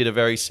Batuta did a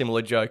very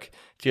similar joke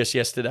just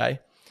yesterday.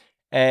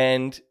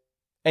 And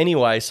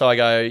anyway, so I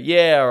go,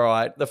 yeah, all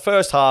right. The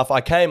first half,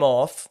 I came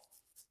off.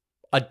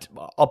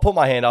 I'll put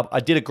my hand up.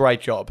 I did a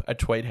great job at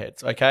Tweed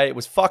Heads, okay? It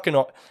was fucking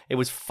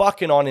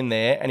on in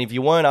there, and if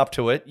you weren't up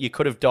to it, you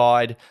could have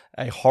died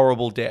a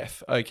horrible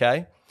death,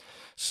 okay?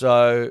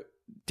 So,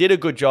 did a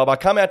good job. I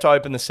come out to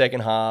open the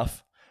second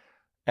half,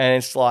 and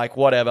it's like,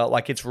 whatever.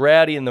 Like, it's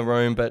rowdy in the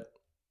room, but,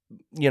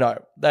 you know,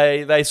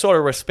 they sort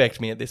of respect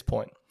me at this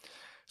point.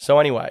 So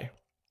anyway,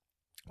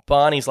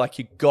 Barney's like,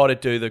 you got to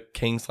do the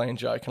Kingsland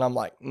joke. And I'm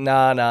like,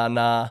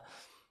 nah.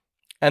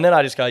 And then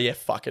I just go, yeah,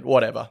 fuck it,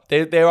 whatever.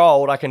 They're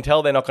old. I can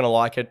tell they're not going to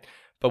like it,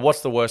 but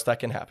what's the worst that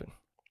can happen?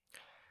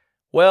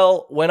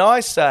 Well, when I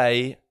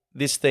say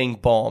this thing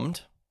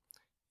bombed,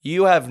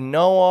 you have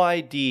no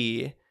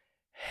idea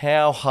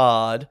how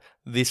hard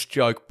this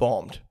joke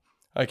bombed,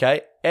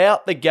 okay?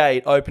 Out the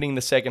gate, opening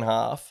the second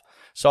half.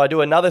 So I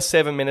do another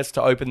 7 minutes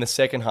to open the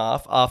second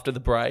half after the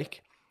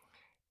break.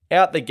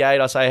 Out the gate,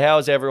 I say,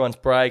 how's everyone's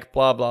break?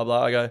 Blah, blah,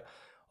 blah. I go,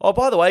 oh,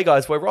 by the way,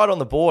 guys, we're right on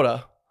the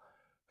border.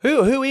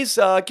 Who is,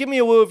 give me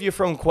a woo of you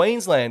from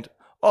Queensland.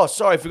 Oh,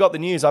 sorry, forgot the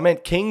news. I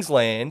meant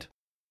Kingsland.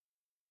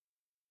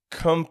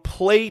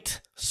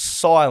 complete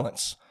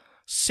silence.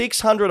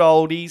 600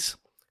 oldies,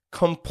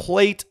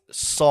 complete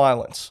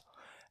silence.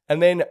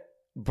 And then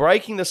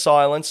breaking the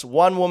silence,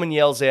 one woman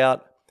yells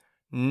out,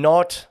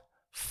 "Not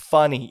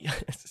funny."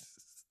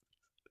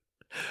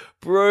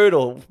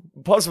 Brutal.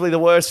 Possibly the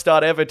worst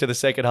start ever to the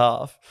second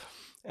half.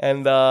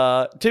 And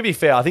to be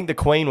fair, I think the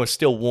Queen was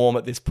still warm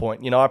at this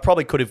point. I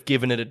probably could have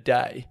given it a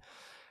day.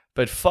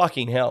 But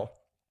fucking hell.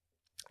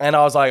 And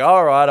I was like,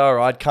 all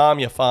right, calm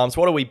your farms.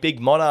 What are we, big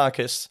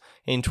monarchists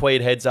in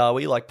tweed heads, are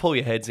we? Like, pull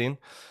your heads in.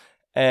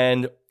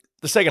 And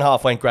the second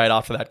half went great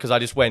after that because I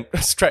just went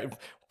straight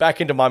back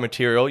into my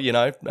material,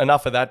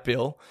 enough of that,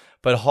 Bill.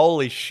 But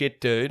holy shit,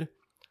 dude.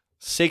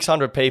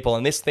 600 people,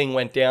 and this thing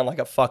went down like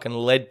a fucking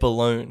lead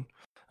balloon,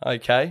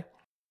 okay?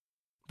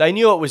 They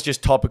knew it was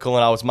just topical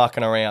and I was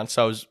mucking around,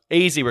 so it was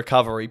easy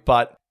recovery.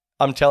 But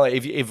I'm telling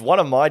you, if one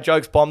of my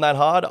jokes bombed that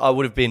hard, I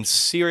would have been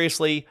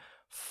seriously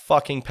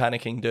fucking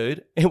panicking,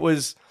 dude. It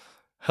was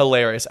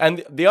hilarious.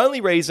 And the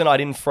only reason I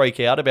didn't freak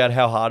out about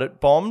how hard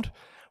it bombed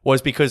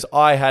was because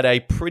I had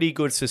a pretty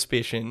good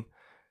suspicion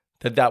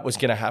that was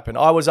going to happen.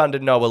 I was under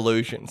no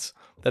illusions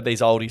that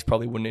these oldies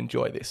probably wouldn't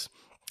enjoy this.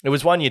 It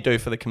was one you do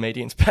for the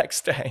comedians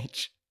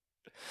backstage.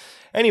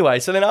 Anyway,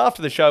 so then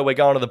after the show, we're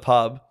going to the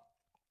pub.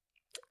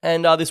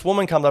 And this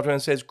woman comes up to me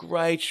and says,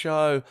 "Great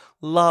show,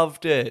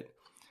 loved it."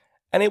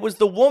 And it was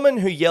the woman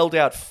who yelled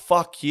out,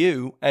 "Fuck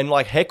you," and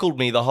heckled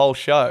me the whole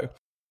show.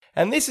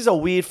 And this is a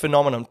weird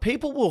phenomenon.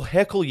 People will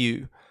heckle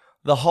you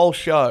the whole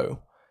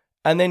show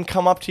and then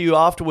come up to you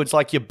afterwards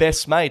like your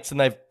best mates and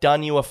they've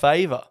done you a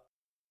favor.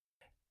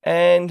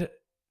 And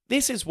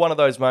this is one of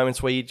those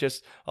moments where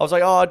I was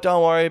like, "Oh,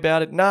 don't worry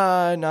about it."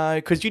 No,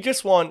 because you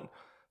just want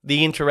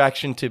the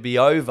interaction to be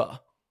over.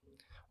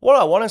 What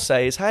I want to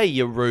say is, hey,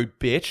 you rude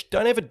bitch,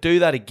 don't ever do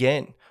that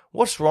again.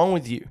 What's wrong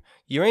with you?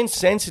 You're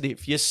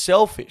insensitive. You're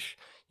selfish.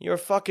 You're a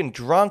fucking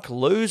drunk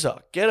loser.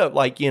 Get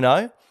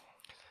it,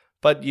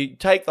 But you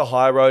take the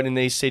high road in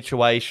these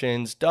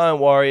situations. Don't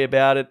worry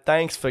about it.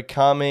 Thanks for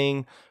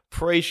coming.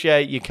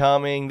 Appreciate you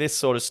coming. This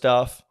sort of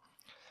stuff.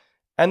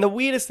 And the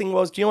weirdest thing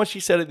was, do you know what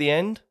she said at the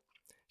end?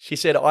 She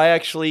said, "I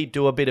actually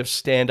do a bit of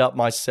stand-up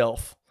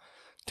myself."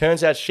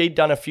 Turns out she'd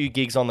done a few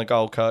gigs on the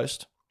Gold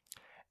Coast.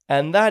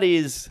 And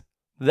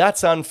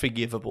that's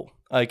unforgivable,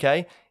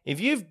 okay? If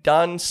you've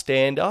done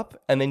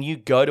stand-up and then you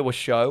go to a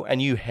show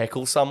and you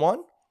heckle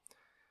someone,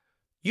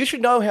 you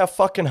should know how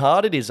fucking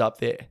hard it is up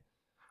there.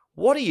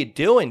 What are you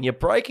doing? You're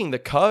breaking the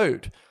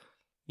code.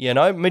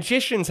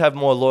 Magicians have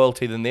more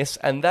loyalty than this,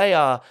 and they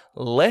are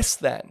less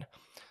than.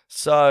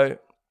 So,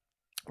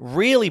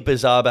 really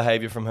bizarre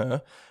behavior from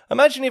her.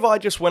 Imagine if I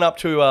just went up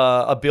to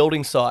a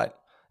building site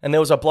and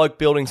there was a bloke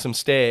building some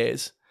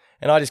stairs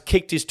and I just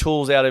kicked his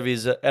tools out of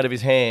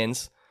his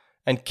hands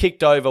and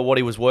kicked over what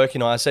he was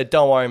working on. I said,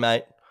 "Don't worry,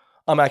 mate.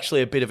 I'm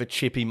actually a bit of a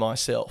chippy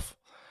myself.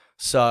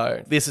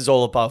 So this is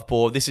all above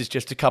board. This is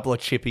just a couple of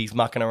chippies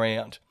mucking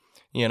around,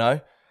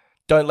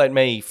 Don't let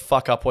me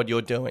fuck up what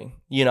you're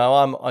doing.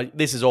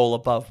 This is all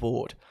above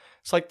board."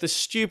 It's like the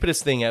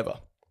stupidest thing ever.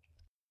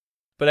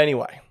 But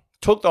anyway,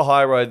 took the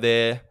high road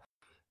there.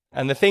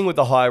 And the thing with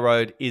the high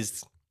road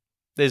is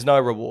there's no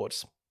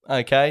rewards,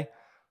 okay?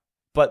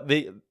 But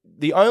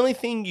the only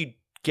thing you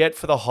get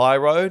for the high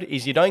road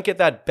is you don't get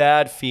that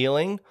bad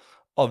feeling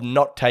of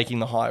not taking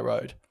the high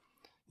road,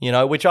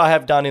 which I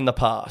have done in the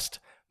past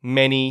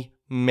many,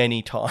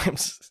 many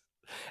times.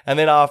 And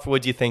then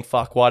afterwards you think,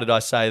 fuck, why did I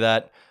say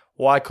that?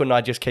 Why couldn't I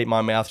just keep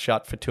my mouth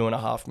shut for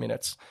 2.5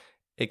 minutes,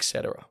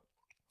 etc.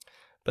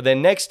 But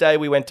then next day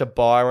we went to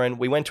Byron.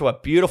 We went to a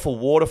beautiful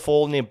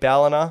waterfall near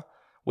Ballina,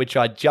 which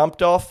I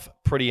jumped off.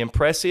 Pretty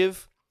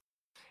impressive.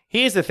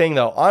 Here's the thing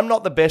though, I'm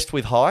not the best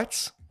with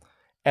heights.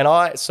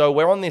 So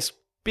we're on this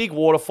big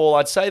waterfall.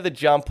 I'd say the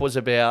jump was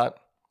about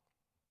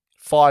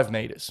 5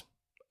 meters.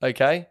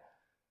 Okay?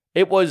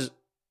 It was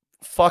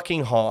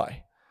fucking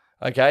high.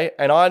 Okay?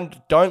 And I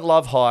don't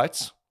love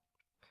heights,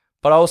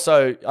 but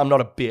also I'm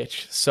not a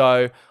bitch.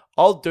 So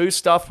I'll do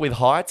stuff with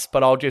heights,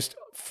 but I'll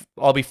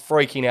be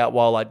freaking out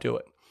while I do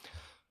it.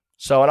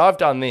 So when I've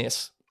done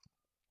this,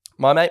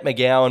 my mate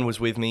McGowan was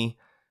with me,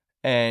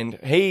 and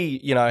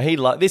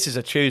this is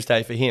a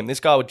Tuesday for him. This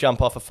guy would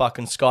jump off a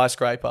fucking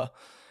skyscraper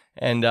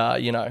and,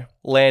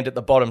 land at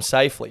the bottom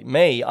safely.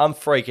 Me, I'm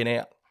freaking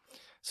out.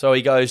 So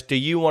he goes, "Do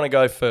you want to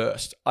go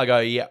first?" I go,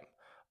 "Yeah."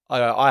 I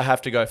go, "I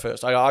have to go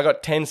first." I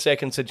got 10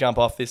 seconds to jump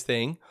off this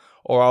thing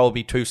or I will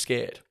be too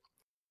scared.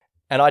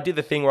 And I did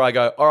the thing where I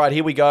go, "All right,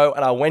 here we go."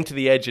 And I went to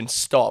the edge and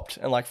stopped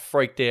and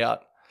freaked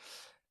out.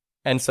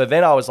 And so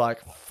then I was like,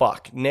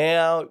 fuck,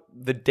 now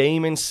the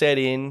demon set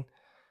in.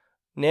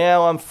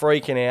 Now I'm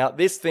freaking out.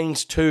 This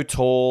thing's too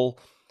tall.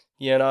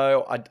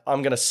 I'm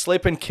going to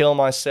slip and kill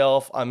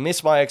myself. I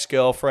miss my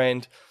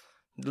ex-girlfriend.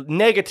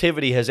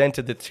 Negativity has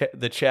entered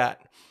the chat.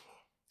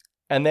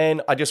 And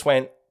then I just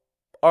went,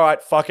 all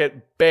right, fuck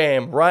it.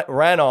 Bam,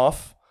 ran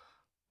off,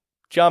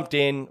 jumped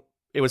in.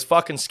 It was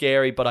fucking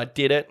scary, but I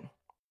did it.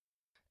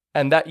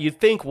 And that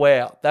you'd think,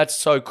 wow, that's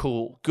so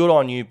cool. Good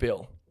on you,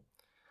 Bill.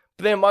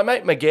 But then my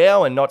mate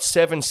McGowan, not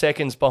 7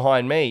 seconds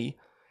behind me,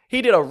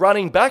 He did a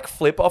running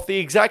backflip off the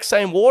exact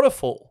same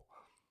waterfall.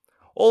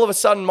 All of a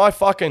sudden, my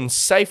fucking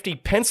safety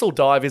pencil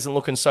dive isn't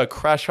looking so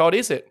crash hot,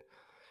 is it?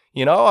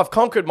 You know, I've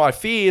conquered my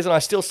fears and I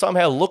still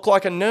somehow look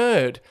like a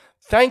nerd.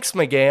 Thanks,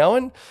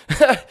 McGowan.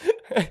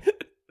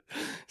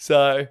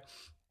 So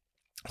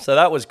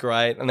that was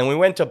great. And then we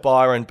went to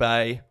Byron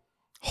Bay.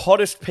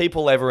 Hottest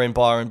people ever in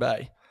Byron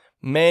Bay.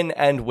 Men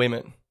and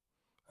women.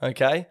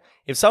 Okay?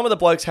 If some of the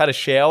blokes had a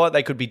shower,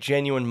 they could be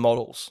genuine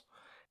models.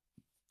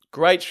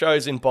 Great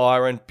shows in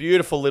Byron.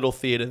 Beautiful little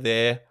theatre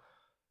there.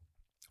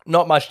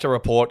 Not much to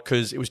report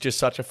because it was just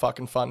such a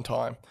fucking fun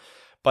time.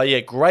 But yeah,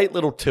 great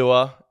little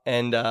tour.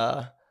 And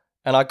I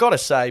got to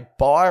say,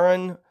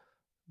 Byron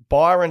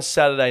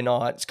Saturday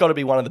night, it's got to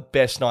be one of the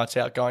best nights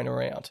out going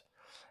around.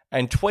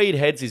 And Tweed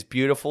Heads is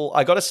beautiful.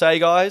 I got to say,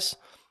 guys,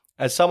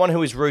 as someone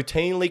who is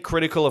routinely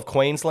critical of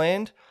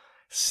Queensland,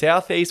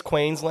 Southeast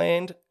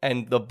Queensland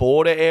and the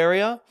border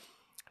area,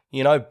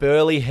 you know,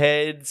 Burleigh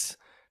Heads,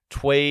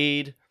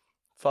 Tweed,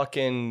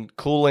 fucking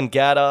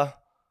Coolangatta,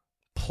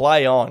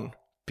 play on.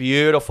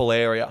 Beautiful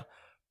area.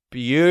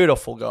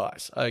 Beautiful,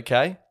 guys,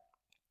 okay?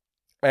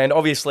 And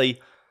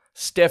obviously,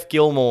 Steph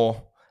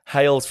Gilmore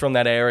hails from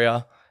that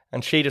area,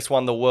 and she just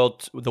won the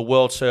world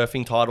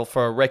surfing title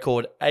for a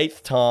record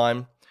 8th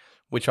time,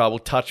 which I will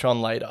touch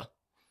on later.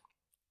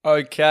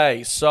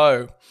 Okay,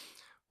 so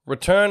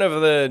return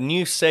of the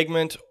new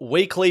segment,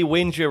 Weekly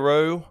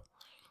Whingeroo.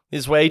 This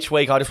is where each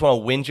week I just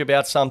want to whinge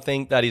about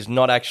something that is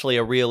not actually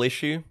a real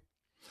issue.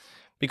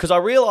 Because I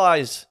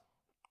realize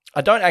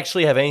I don't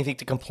actually have anything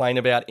to complain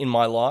about in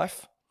my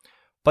life,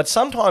 but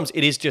sometimes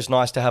it is just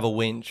nice to have a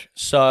whinge.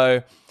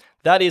 So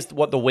that is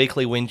what the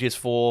Weekly Whinge is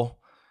for.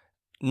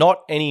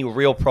 Not any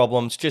real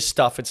problems, just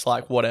stuff it's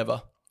like,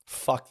 whatever.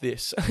 Fuck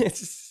this.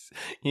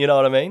 You know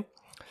what I mean?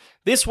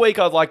 This week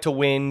I'd like to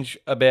whinge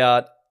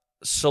about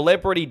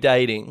celebrity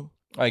dating,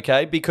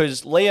 okay?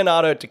 Because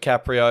Leonardo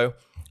DiCaprio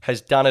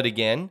has done it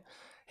again.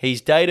 He's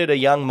dated a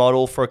young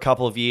model for a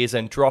couple of years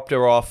and dropped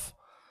her off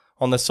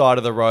on the side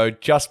of the road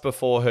just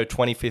before her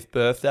 25th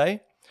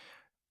birthday,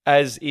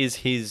 as is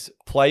his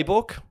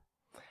playbook.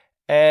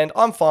 And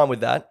I'm fine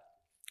with that.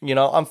 You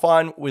know, I'm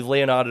fine with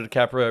Leonardo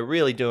DiCaprio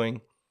really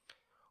doing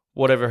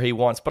whatever he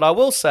wants. But I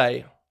will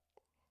say,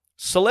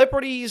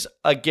 celebrities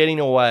are getting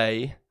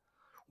away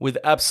with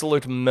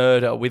absolute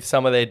murder with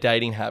some of their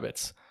dating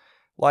habits.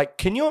 Like,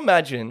 can you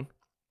imagine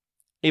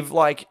if,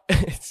 like,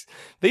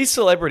 these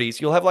celebrities,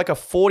 you'll have like a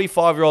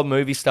 45-year-old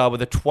movie star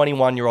with a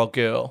 21-year-old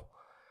girl.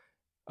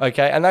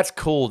 Okay, and that's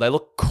cool. They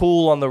look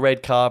cool on the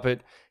red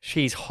carpet.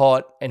 She's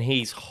hot and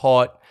he's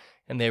hot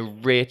and they're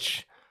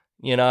rich,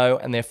 you know,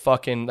 and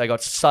they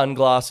got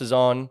sunglasses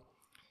on.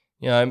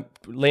 You know,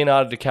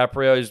 Leonardo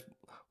DiCaprio's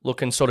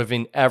looking sort of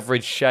in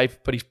average shape,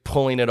 but he's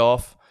pulling it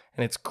off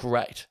and it's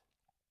great.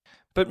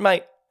 But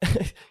mate,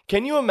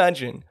 can you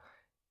imagine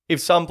if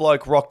some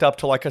bloke rocked up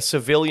to like a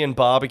civilian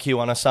barbecue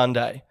on a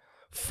Sunday,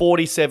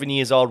 47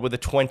 years old with a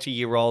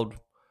 20-year-old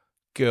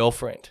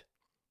girlfriend?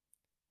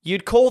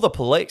 You'd call the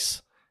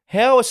police.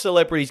 How are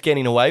celebrities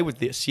getting away with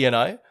this, you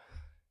know?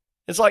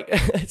 It's like,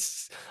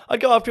 I'd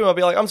go up to him, I'd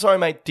be like, I'm sorry,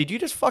 mate, did you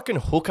just fucking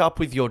hook up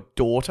with your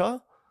daughter?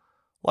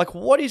 Like,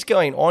 what is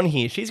going on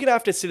here? She's going to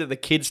have to sit at the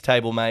kids'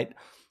 table, mate.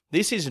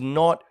 This is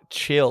not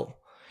chill.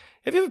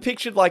 Have you ever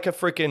pictured like a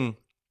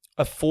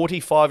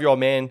 45-year-old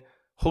man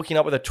hooking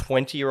up with a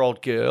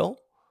 20-year-old girl?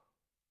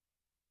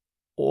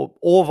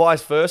 Or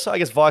vice versa? I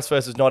guess vice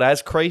versa is not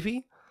as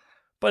creepy,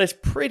 but it's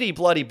pretty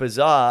bloody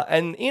bizarre.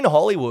 And in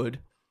Hollywood,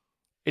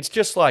 it's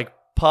just like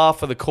par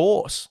for the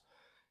course,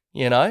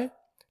 you know?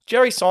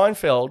 Jerry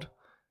Seinfeld,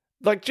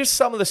 like just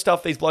some of the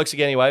stuff these blokes are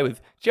getting away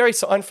with. Jerry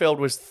Seinfeld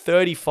was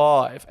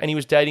 35 and he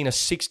was dating a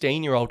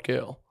 16-year-old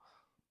girl.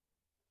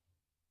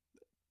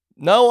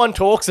 No one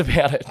talks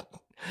about it.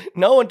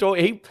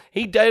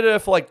 He dated her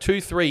for like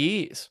 2-3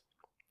 years.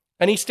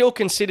 And he still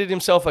considered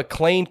himself a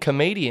clean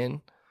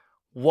comedian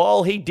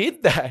while he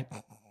did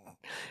that.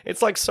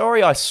 It's like,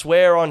 sorry, I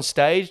swear on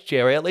stage,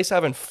 Jerry. At least I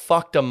haven't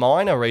fucked a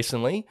minor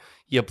recently,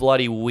 you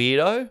bloody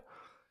weirdo.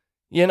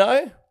 You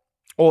know?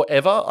 Or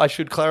ever, I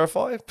should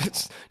clarify.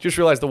 Just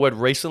realized the word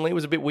recently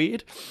was a bit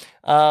weird.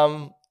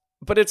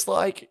 But it's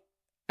like,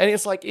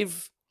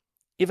 if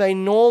a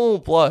normal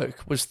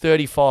bloke was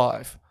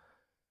 35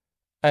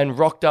 and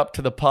rocked up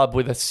to the pub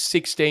with a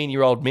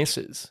 16-year-old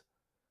missus,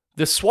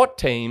 the SWAT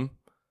team,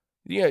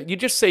 you know, you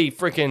just see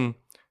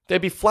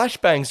there'd be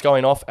flashbangs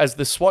going off as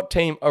the SWAT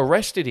team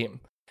arrested him.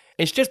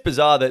 It's just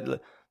bizarre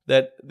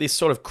that this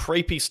sort of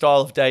creepy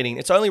style of dating,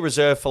 it's only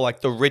reserved for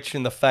like the rich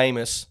and the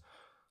famous,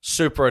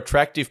 super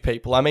attractive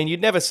people. I mean,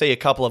 you'd never see a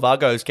couple of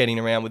uggos getting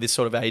around with this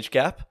sort of age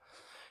gap.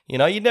 You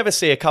know, you'd never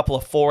see a couple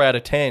of 4 out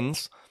of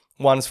 10s.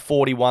 One's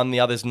 41, the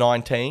other's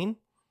 19.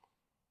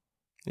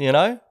 You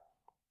know?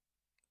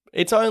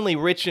 It's only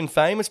rich and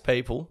famous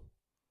people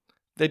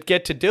that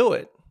get to do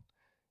it.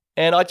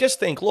 And I just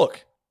think,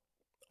 look,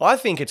 I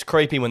think it's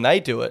creepy when they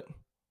do it,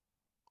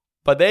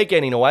 but they're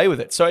getting away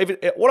with it. So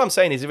what I'm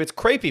saying is if it's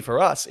creepy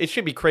for us, it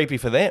should be creepy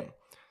for them.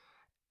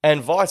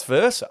 And vice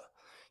versa.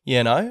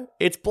 You know?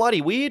 It's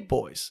bloody weird,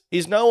 boys.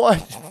 Is no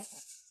one...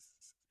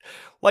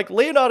 Like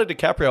Leonardo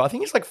DiCaprio, I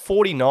think he's like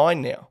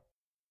 49 now.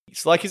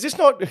 It's like, is this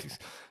not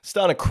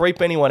starting to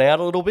creep anyone out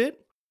a little bit?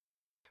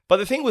 But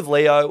the thing with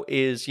Leo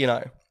is,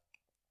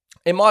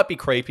 it might be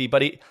creepy,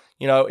 but it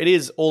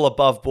is all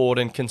above board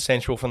and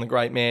consensual from the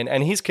great man.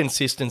 And his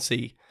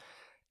consistency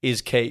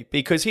is key.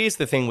 Because here's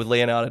the thing with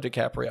Leonardo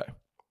DiCaprio.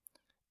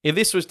 If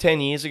this was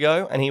 10 years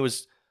ago and he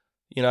was,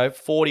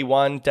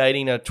 41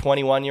 dating a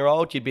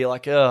 21-year-old, you'd be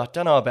like, I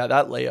don't know about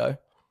that, Leo.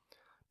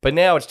 But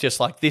now it's just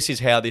like, this is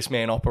how this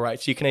man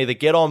operates. You can either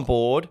get on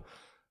board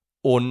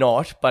or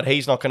not, but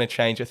he's not going to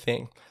change a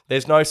thing.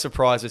 There's no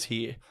surprises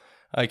here,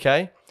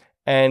 okay?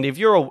 And if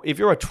you're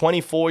a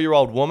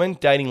 24-year-old woman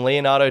dating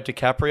Leonardo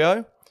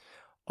DiCaprio,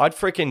 I'd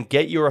freaking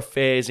get your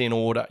affairs in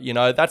order.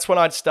 That's when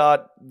I'd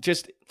start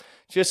just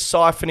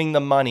siphoning the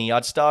money.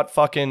 I'd start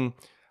asking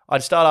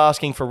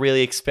for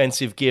really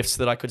expensive gifts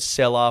that I could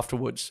sell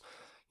afterwards.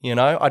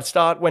 I'd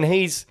start when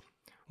he's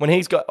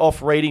got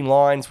off reading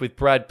lines with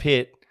Brad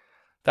Pitt.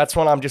 That's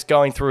when I'm just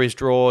going through his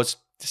drawers,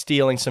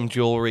 stealing some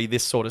jewelry,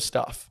 this sort of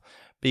stuff,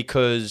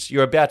 because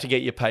you're about to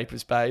get your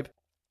papers, babe.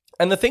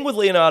 And the thing with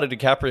Leonardo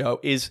DiCaprio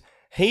is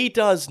he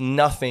does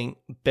nothing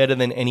better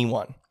than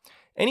anyone.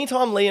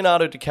 Anytime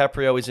Leonardo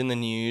DiCaprio is in the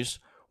news,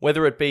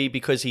 whether it be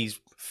because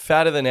he's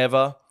fatter than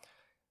ever,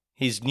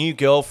 his new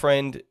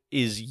girlfriend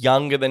is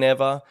younger than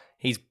ever,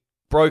 he's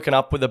broken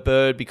up with a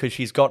bird because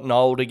she's gotten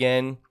old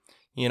again,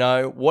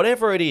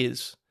 whatever it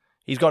is,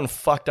 he's gotten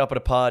fucked up at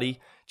a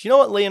party. Do you know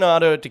what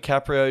Leonardo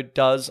DiCaprio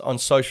does on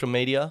social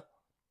media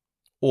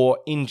or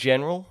in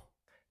general?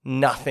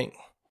 Nothing.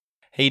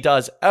 He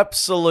does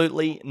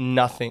absolutely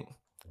nothing.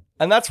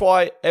 And that's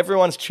why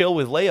everyone's chill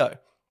with Leo.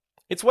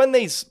 It's when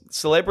these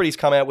celebrities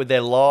come out with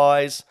their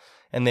lies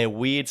and their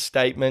weird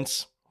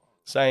statements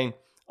saying,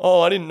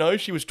 I didn't know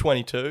she was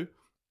 22.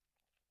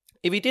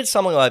 If he did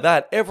something like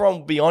that, everyone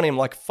would be on him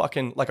like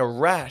a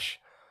rash.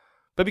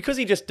 But because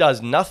he just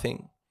does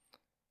nothing,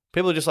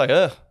 people are just like,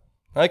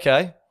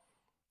 okay.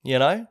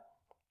 I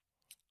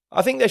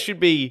think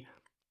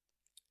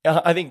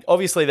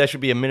obviously there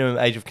should be a minimum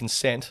age of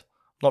consent.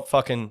 Not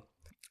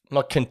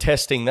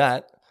contesting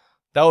that.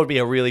 That would be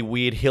a really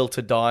weird hill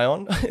to die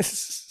on.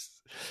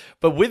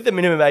 But with the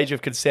minimum age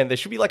of consent, there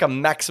should be like a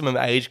maximum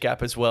age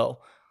gap as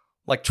well.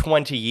 Like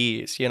 20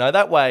 years,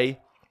 That way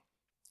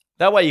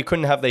you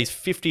couldn't have these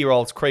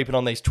 50-year-olds creeping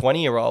on these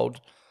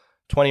 20-year-old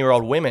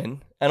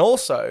women. And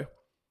also,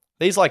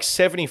 these like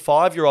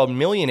 75-year-old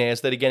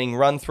millionaires that are getting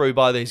run through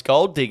by these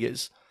gold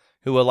diggers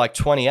who are like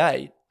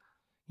 28.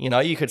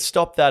 You could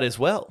stop that as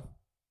well.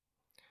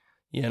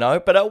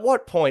 But at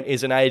what point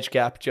is an age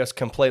gap just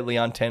completely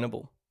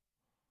untenable?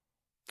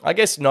 I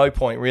guess no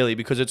point really,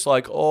 because it's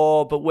like,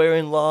 but we're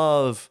in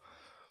love.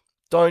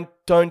 Don't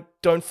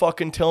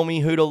fucking tell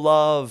me who to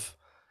love.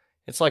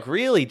 It's like,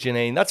 really,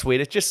 Janine? That's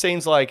weird. It just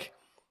seems like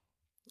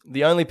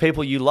the only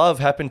people you love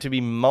happen to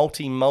be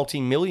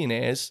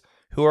multi-millionaires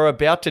who are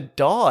about to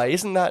die.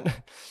 Isn't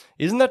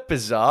that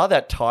bizarre,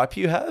 that type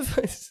you have?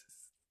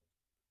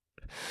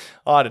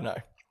 I don't know.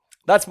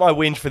 That's my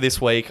whinge for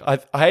this week. I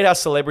hate how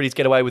celebrities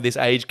get away with this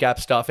age gap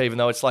stuff, even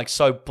though it's like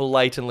so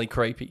blatantly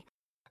creepy.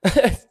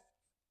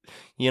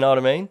 You know what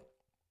I mean?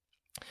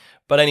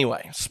 But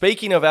anyway,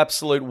 speaking of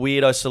absolute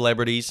weirdo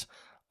celebrities,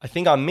 I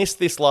think I missed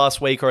this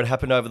last week or it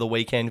happened over the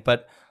weekend,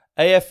 but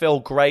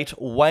AFL great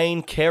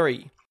Wayne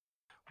Carey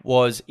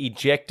was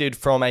ejected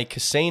from a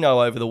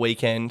casino over the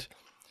weekend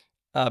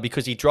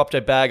because he dropped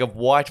a bag of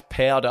white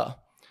powder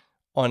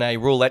on a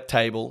roulette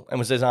table and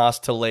was then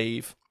asked to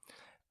leave.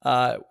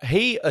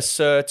 He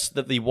asserts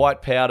that the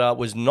white powder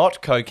was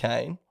not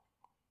cocaine.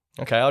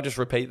 Okay, I'll just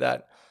repeat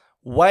that.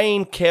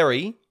 Wayne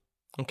Carey,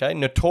 okay,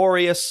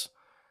 notorious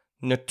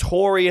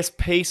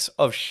piece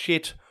of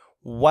shit,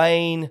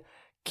 Wayne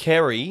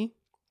Carey,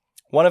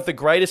 one of the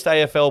greatest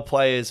AFL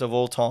players of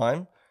all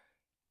time.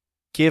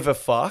 Give a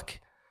fuck.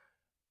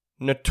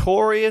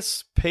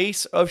 Notorious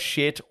piece of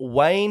shit,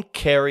 Wayne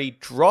Carey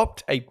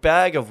dropped a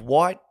bag of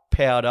white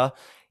powder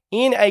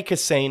in a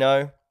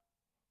casino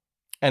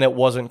and it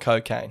wasn't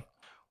cocaine.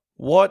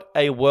 What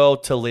a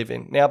world to live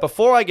in. Now,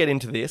 before I get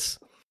into this,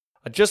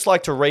 I'd just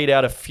like to read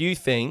out a few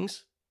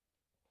things.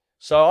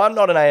 So I'm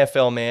not an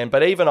AFL man,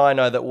 but even I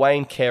know that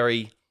Wayne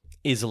Carey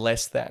is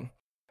less than.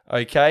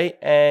 Okay?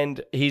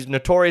 And he's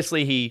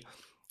notoriously, he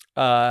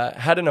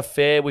had an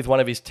affair with one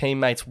of his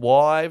teammates'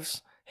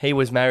 wives. He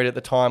was married at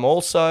the time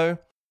also.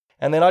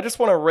 And then I just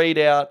want to read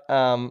out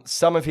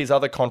some of his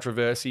other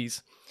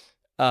controversies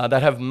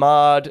that have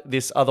marred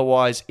this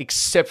otherwise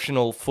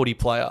exceptional footy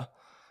player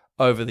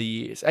over the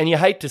years. And you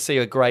hate to see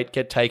a great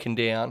get taken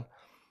down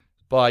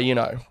by,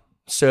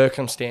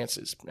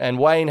 circumstances. And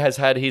Wayne has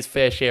had his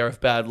fair share of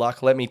bad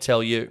luck, let me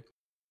tell you.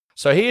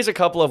 So here's a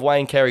couple of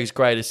Wayne Carey's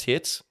greatest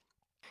hits.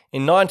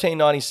 In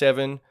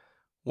 1997,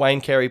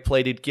 Wayne Carey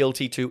pleaded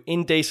guilty to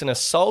indecent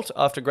assault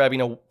after grabbing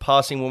a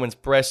passing woman's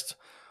breast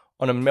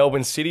on a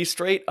Melbourne city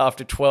street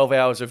after 12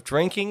 hours of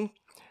drinking.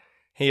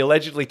 He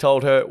allegedly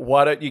told her,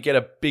 "Why don't you get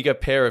a bigger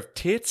pair of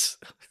tits?"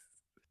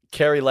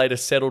 Carey later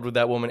settled with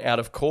that woman out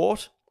of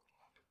court.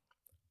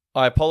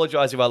 I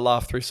apologise if I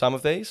laugh through some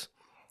of these.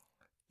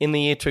 In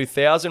the year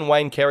 2000,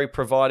 Wayne Carey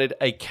provided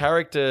a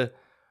character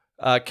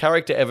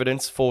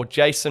evidence for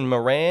Jason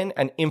Moran,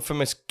 an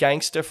infamous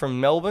gangster from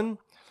Melbourne,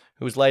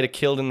 who was later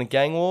killed in the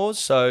gang wars.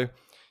 So,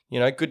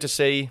 good to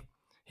see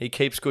he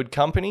keeps good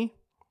company.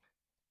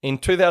 In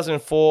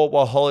 2004,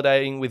 while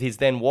holidaying with his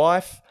then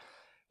wife,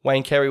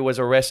 Wayne Carey was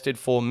arrested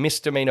for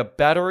misdemeanor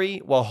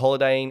battery while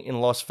holidaying in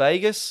Las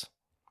Vegas.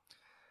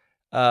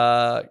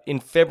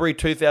 In February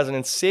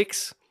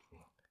 2006,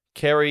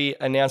 Carey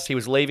announced he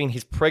was leaving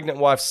his pregnant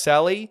wife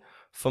Sally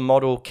for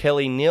model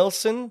Kelly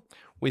Nielsen,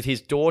 with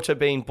his daughter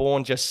being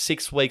born just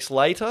 6 weeks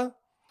later.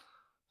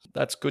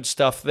 That's good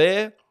stuff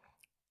there.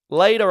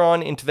 Later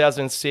on in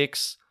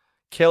 2006,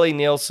 Kelly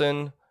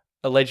Nielsen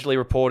allegedly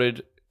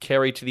reported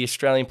Carey to the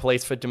Australian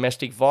police for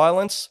domestic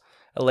violence,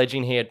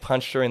 alleging he had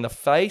punched her in the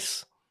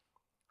face.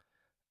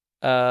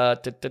 A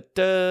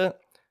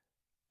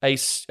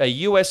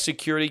US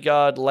security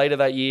guard later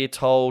that year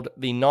told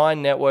the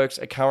Nine Networks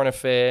A Current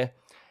Affair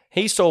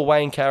he saw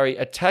Wayne Carey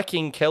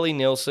attacking Kelly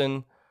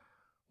Nielsen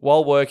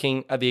while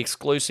working at the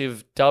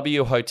exclusive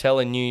W Hotel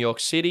in New York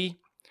City.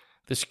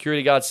 The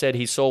security guard said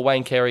he saw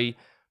Wayne Carey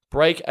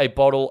break a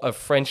bottle of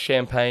French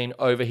champagne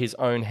over his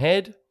own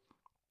head.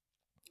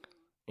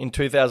 In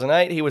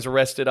 2008, he was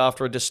arrested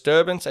after a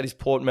disturbance at his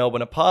Port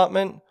Melbourne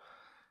apartment.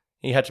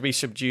 He had to be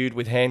subdued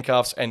with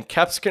handcuffs and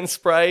capsicum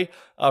spray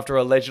after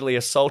allegedly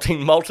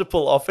assaulting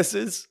multiple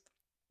officers.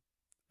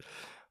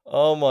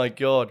 Oh my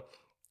God.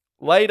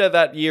 Later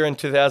that year in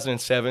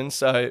 2007,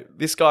 so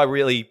this guy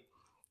really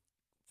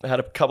had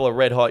a couple of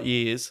red hot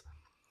years,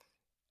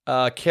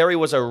 Carey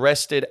was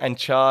arrested and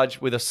charged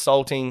with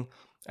assaulting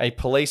a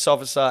police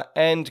officer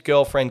and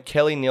girlfriend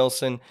Kelly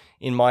Nielsen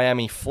in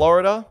Miami,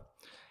 Florida.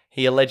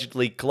 He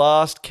allegedly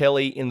glassed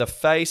Kelly in the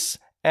face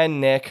and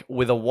neck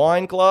with a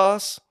wine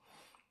glass.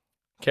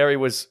 Carey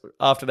was,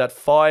 after that,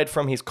 fired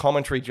from his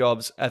commentary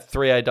jobs at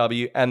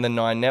 3AW and the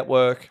Nine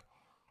Network.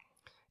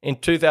 In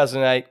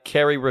 2008,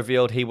 Carey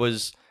revealed he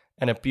was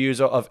an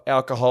abuser of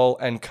alcohol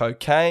and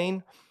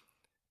cocaine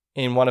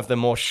in one of the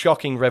more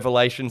shocking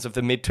revelations of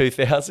the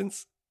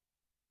mid-2000s.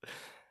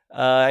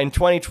 In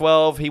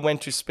 2012, he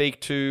went to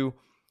speak to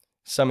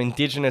some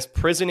Indigenous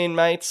prison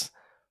inmates,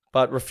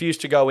 but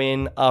refused to go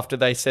in after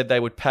they said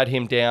they would pat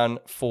him down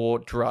for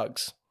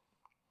drugs.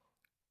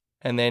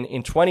 And then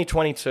in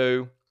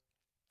 2022,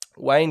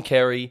 Wayne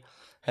Carey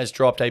has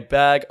dropped a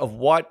bag of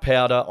white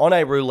powder on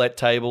a roulette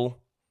table.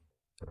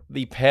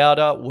 The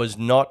powder was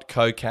not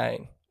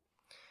cocaine.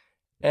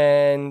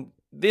 And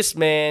this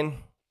man,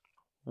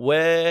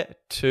 where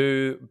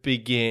to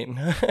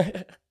begin?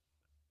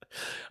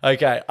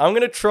 Okay, I'm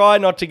going to try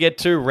not to get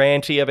too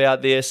ranty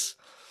about this.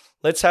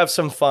 Let's have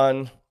some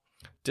fun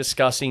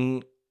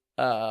discussing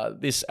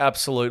this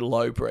absolute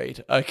low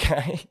breed,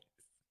 okay?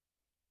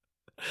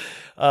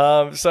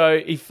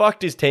 So he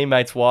fucked his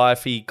teammate's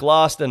wife. He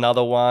glassed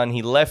another one.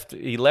 He left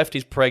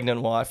his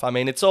pregnant wife. I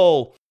mean, it's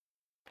all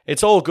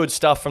good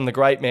stuff from the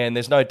great man.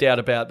 There's no doubt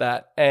about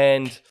that.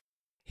 And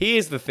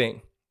here's the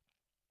thing.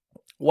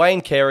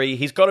 Wayne Carey,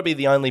 he's got to be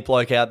the only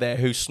bloke out there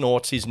who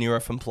snorts his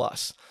Nurofen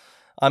Plus.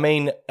 I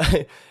mean,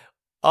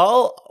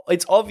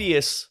 it's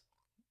obvious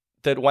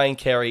that Wayne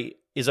Carey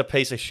is a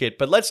piece of shit,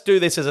 but let's do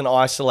this as an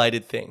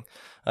isolated thing,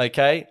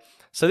 okay?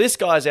 So this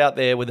guy's out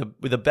there with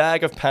a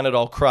bag of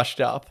Panadol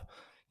crushed up,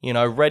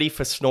 ready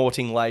for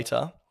snorting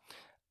later.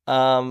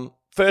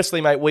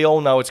 Firstly, mate, we all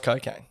know it's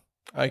cocaine,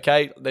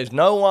 okay? There's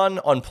no one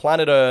on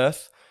planet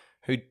Earth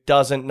who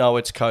doesn't know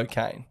it's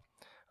cocaine,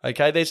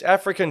 okay? There's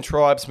African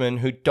tribesmen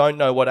who don't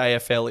know what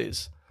AFL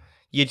is.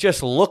 You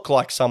just look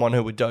like someone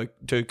who would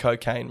do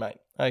cocaine, mate,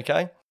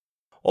 okay?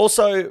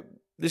 Also,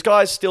 this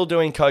guy's still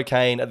doing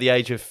cocaine at the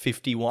age of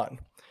 51,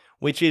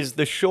 which is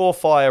the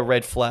surefire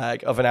red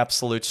flag of an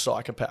absolute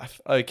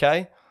psychopath,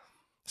 okay?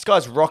 This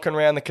guy's rocking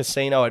around the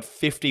casino at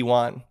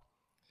 51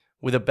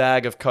 with a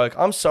bag of coke.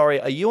 I'm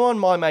sorry, are you on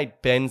my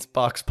mate Ben's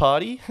Bucks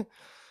party?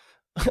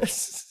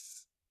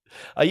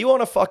 Are you on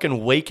a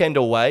fucking weekend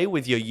away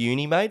with your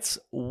uni mates?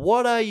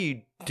 What are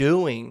you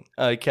doing,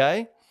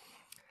 okay?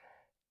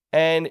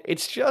 And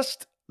it's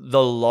just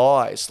the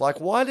lies. Like,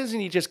 why doesn't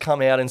he just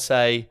come out and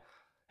say,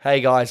 hey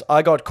guys,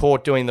 I got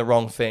caught doing the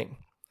wrong thing?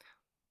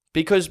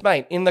 Because,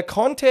 mate, in the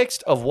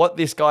context of what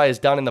this guy has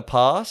done in the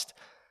past,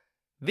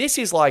 this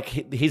is like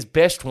his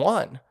best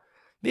one.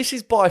 This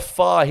is by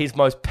far his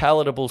most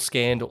palatable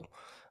scandal,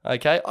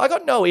 okay? I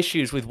got no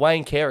issues with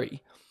Wayne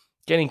Carey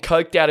getting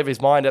coked out of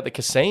his mind at the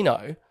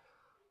casino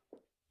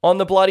on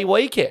the bloody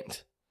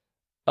weekend,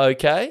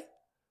 okay?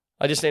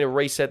 I just need to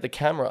reset the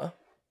camera.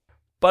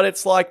 But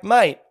it's like,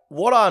 mate,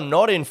 what I'm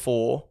not in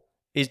for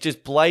is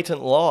just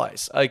blatant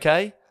lies,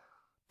 okay?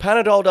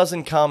 Panadol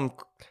doesn't come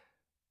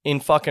in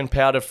fucking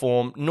powder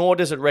form, nor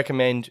does it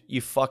recommend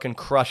you fucking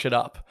crush it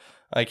up,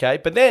 okay?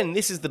 But then,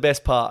 this is the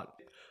best part.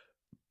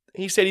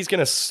 He said he's going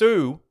to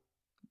sue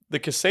the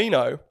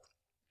casino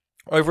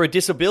over a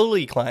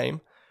disability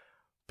claim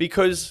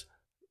because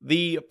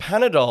the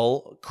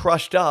Panadol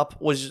crushed up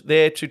was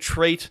there to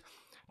treat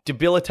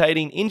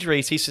debilitating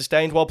injuries he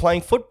sustained while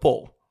playing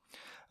football,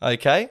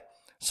 okay?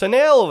 So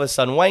now all of a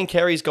sudden, Wayne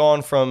Carey's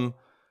gone from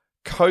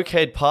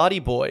cokehead party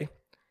boy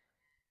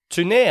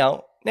to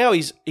now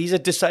he's a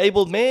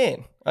disabled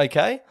man,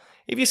 okay?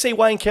 If you see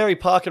Wayne Carey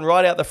parking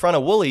right out the front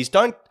of Woolies,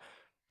 don't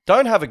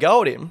have a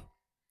go at him.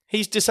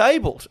 He's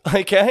disabled,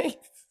 okay?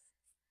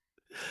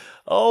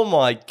 Oh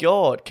my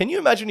God. Can you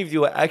imagine if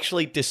you were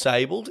actually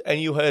disabled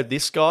and you heard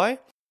this guy,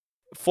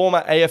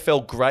 former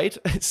AFL great,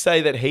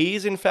 say that he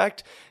is in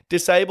fact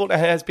disabled and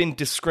has been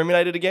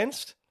discriminated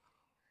against?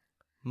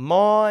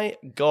 My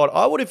God.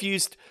 I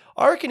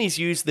reckon he's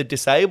used the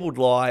disabled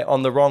lie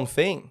on the wrong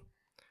thing.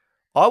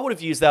 I would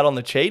have used that on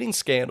the cheating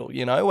scandal,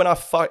 you know,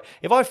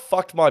 if I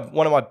fucked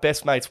one of my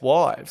best mate's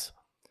wives,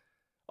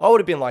 I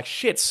would have been like,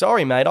 shit,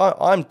 sorry, mate,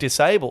 I'm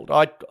disabled.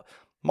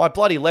 My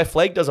bloody left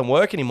leg doesn't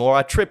work anymore.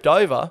 I tripped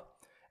over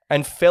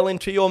and fell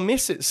into your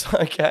missus,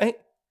 okay?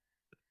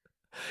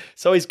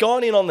 So he's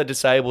gone in on the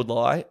disabled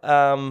lie.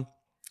 Wayne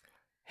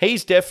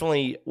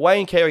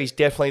Carey's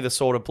definitely the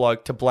sort of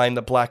bloke to blame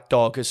the black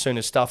dog as soon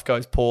as stuff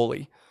goes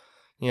poorly.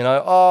 You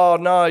know, oh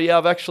no, yeah,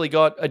 I've actually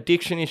got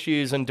addiction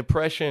issues and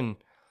depression.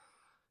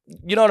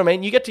 You know what I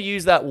mean? You get to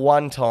use that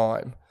one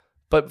time,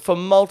 but for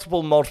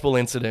multiple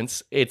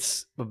incidents,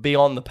 it's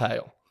beyond the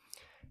pale.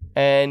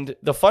 And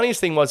the funniest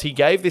thing was he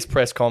gave this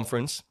press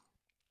conference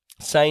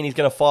saying he's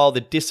going to file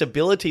the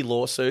disability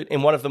lawsuit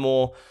in one of the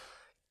more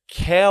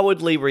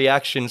cowardly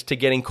reactions to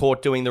getting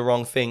caught doing the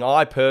wrong thing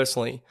I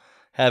personally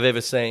have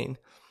ever seen.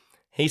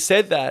 He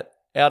said that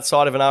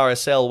outside of an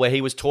RSL where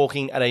he was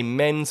talking at a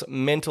men's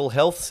mental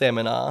health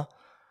seminar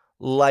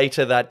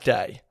later that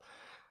day.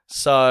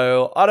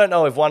 So I don't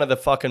know if one of the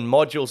fucking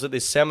modules at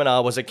this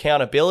seminar was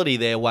accountability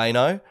there,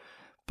 Wayno,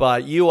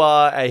 but you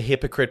are a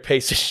hypocrite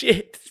piece of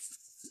shit.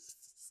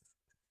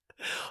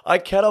 I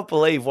cannot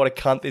believe what a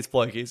cunt this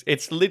bloke is.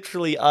 It's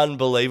literally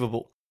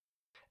unbelievable.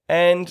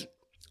 And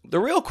the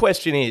real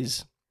question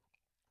is,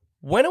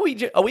 when are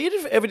we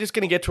ever just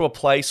going to get to a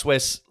place where,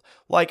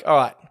 like, all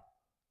right,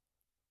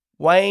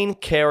 Wayne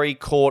Carey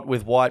caught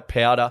with white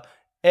powder,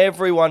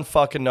 everyone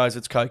fucking knows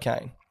it's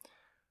cocaine.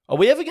 Are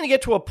we ever going to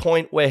get to a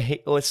point where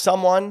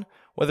someone,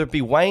 whether it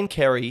be Wayne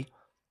Carey,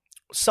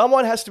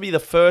 someone has to be the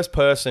first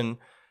person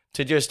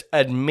to just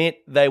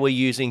admit they were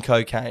using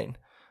cocaine,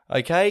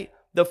 okay?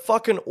 The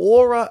fucking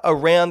aura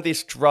around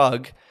this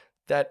drug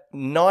that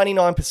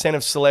 99%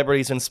 of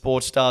celebrities and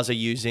sports stars are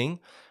using,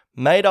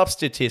 made up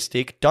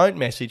statistic, don't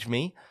message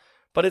me,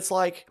 but it's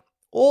like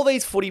all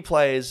these footy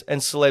players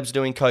and celebs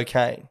doing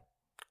cocaine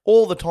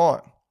all the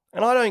time.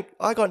 And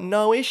I got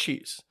no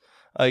issues,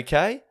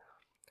 okay?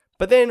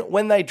 But then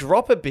when they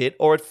drop a bit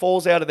or it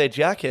falls out of their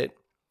jacket,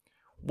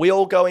 we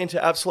all go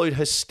into absolute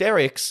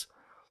hysterics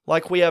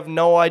like we have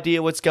no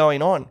idea what's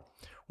going on.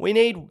 We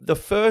need the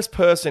first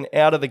person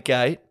out of the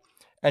gate,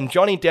 and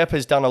Johnny Depp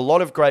has done a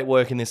lot of great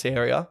work in this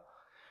area.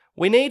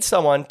 We need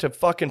someone to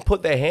fucking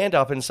put their hand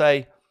up and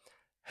say,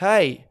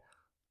 hey,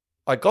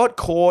 I got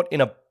caught in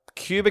a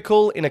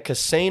cubicle in a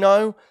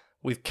casino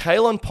with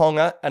Kalen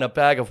Ponga and a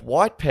bag of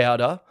white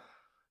powder.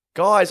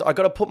 Guys, I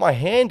got to put my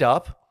hand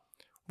up.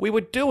 We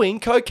were doing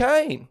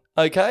cocaine,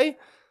 okay?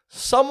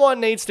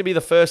 Someone needs to be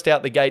the first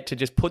out the gate to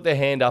just put their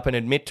hand up and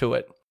admit to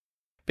it.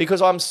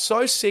 Because I'm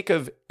so sick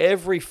of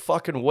every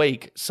fucking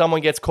week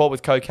someone gets caught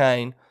with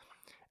cocaine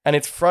and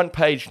it's front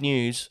page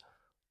news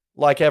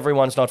like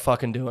everyone's not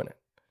fucking doing it,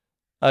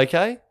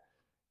 okay?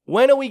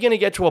 When are we going to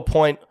get to a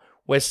point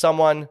where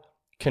someone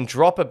can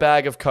drop a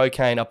bag of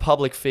cocaine, a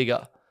public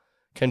figure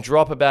can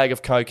drop a bag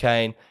of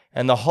cocaine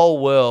and the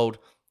whole world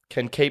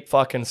can keep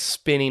fucking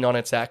spinning on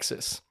its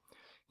axis?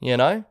 You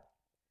know?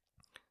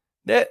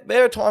 There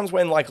are times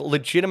when like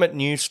legitimate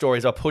news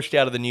stories are pushed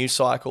out of the news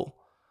cycle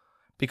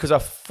because a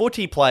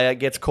footy player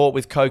gets caught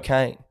with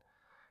cocaine.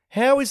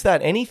 How is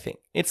that anything?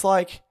 It's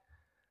like,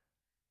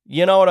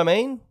 you know what I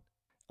mean?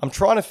 I'm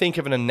trying to think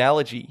of an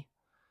analogy.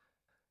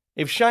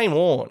 If Shane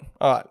Warne,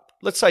 all right,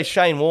 let's say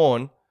Shane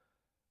Warne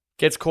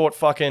gets caught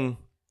fucking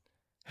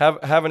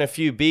having a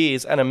few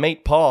beers and a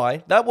meat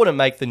pie, that wouldn't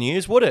make the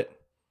news, would it?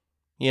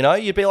 You know,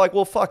 you'd be like,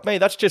 well, fuck me,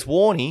 that's just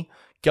Warney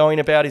going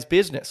about his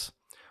business.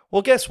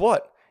 Well, guess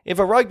what? If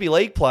a rugby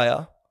league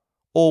player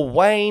or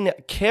Wayne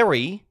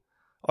Carey,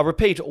 I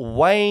repeat,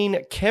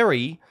 Wayne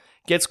Carey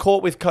gets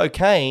caught with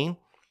cocaine,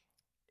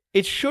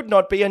 it should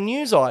not be a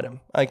news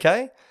item,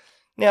 okay?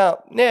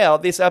 Now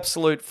this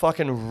absolute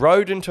fucking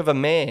rodent of a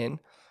man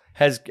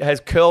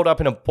has curled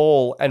up in a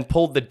ball and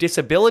pulled the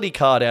disability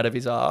card out of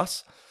his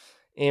ass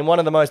in one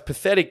of the most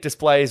pathetic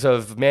displays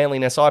of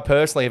manliness I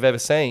personally have ever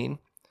seen.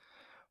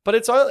 But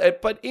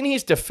in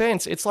his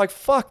defense, it's like,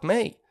 fuck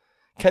me.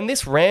 Can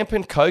this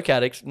rampant coke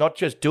addict not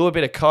just do a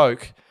bit of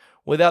coke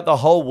without the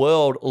whole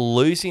world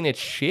losing its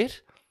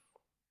shit?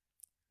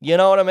 You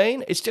know what I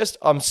mean? It's just,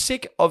 I'm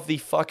sick of the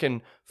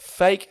fucking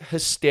fake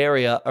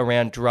hysteria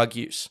around drug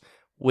use.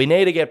 We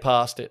need to get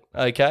past it,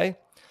 okay?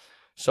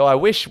 So I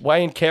wish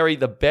Wayne Carey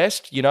the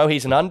best. You know,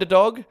 he's an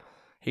underdog.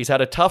 He's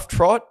had a tough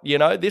trot. You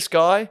know, this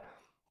guy,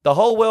 the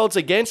whole world's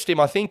against him.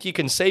 I think you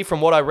can see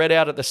from what I read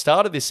out at the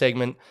start of this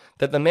segment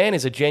that the man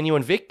is a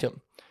genuine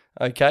victim.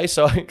 Okay,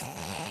 so...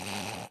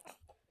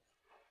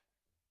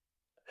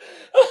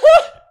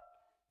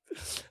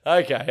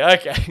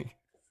 Okay.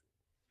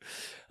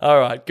 All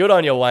right. Good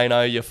on you,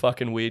 Wayno, you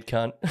fucking weird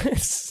cunt.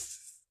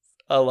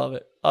 I love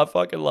it. I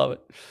fucking love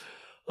it.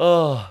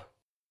 Oh.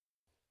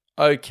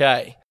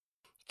 Okay.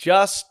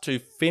 Just to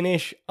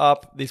finish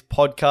up this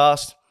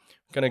podcast,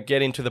 I'm going to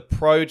get into the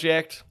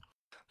project.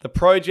 The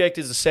project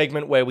is a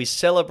segment where we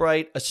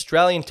celebrate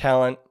Australian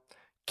talent,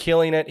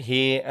 killing it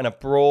here and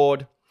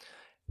abroad.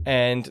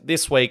 And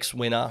this week's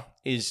winner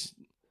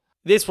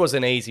this was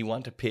an easy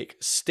one to pick.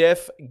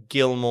 Steph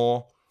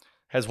Gilmore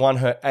has won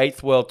her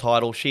 8th world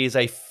title. She is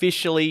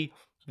officially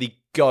the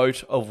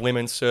GOAT of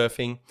women's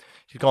surfing.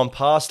 She's gone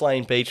past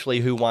Lane Beachley,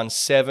 who won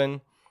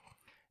 7.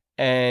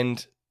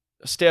 And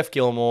Steph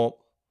Gilmore,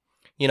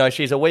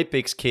 she's a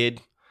Weet-Bix kid.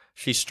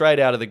 She's straight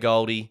out of the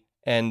Goldie.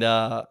 And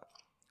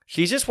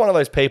she's just one of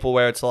those people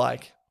where it's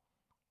like,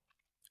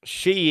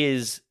 she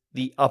is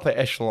the upper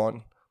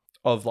echelon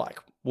of like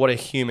what a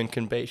human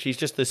can be. She's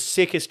just the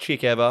sickest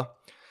chick ever.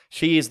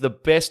 She is the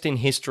best in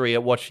history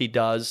at what she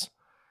does.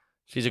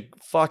 She's a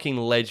fucking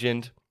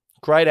legend.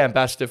 Great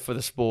ambassador for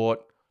the sport.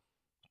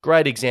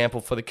 Great example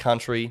for the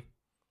country.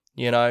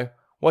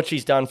 What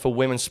she's done for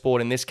women's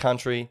sport in this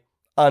country,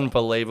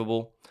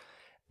 unbelievable.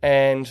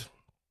 And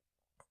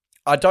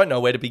I don't know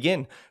where to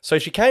begin. So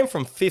she came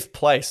from 5th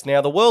place.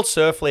 Now, the World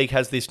Surf League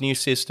has this new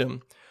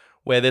system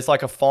where there's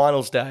like a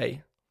finals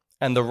day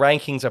and the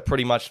rankings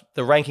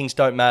the rankings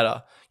don't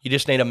matter. You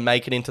just need to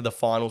make it into the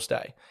finals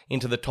day,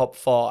 into the top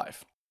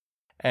 5.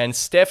 And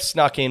Steph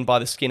snuck in by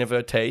the skin of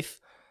her teeth.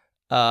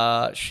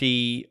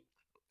 She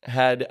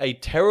had a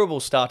terrible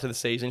start to the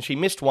season. She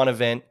missed one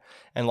event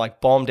and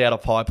like bombed out a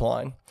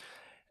pipeline.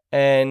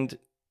 And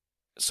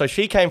so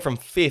she came from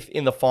 5th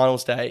in the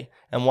finals day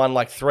and won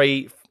like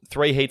three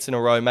heats in a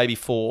row, maybe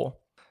 4,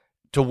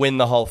 to win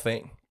the whole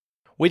thing.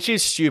 Which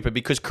is stupid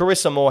because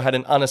Carissa Moore had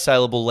an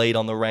unassailable lead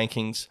on the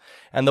rankings.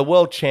 And the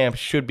world champ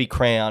should be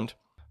crowned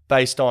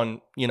based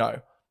on,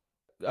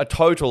 a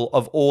total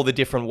of all the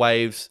different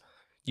waves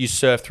you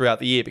surf throughout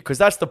the year, because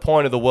that's the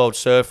point of the World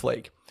Surf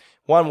League.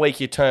 One week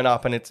you turn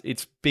up and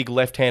it's big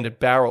left-handed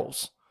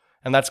barrels,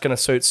 and that's going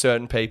to suit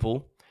certain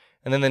people.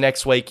 And then the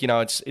next week,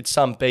 it's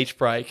some beach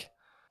break.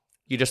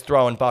 You're just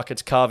throwing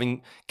buckets,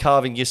 carving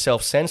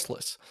yourself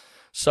senseless.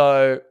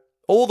 So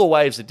all the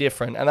waves are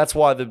different, and that's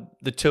why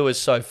the tour is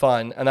so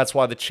fun, and that's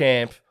why the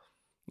champ,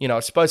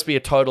 it's supposed to be a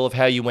total of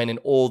how you went in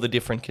all the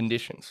different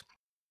conditions.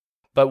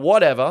 But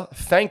whatever,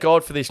 thank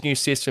God for this new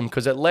system,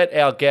 because it let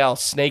our gal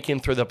sneak in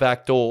through the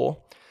back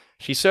door.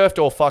 She surfed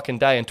all fucking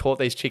day and taught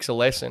these chicks a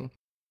lesson.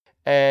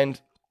 And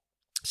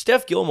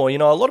Steph Gilmore, a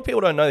lot of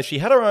people don't know this. She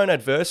had her own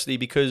adversity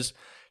because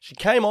she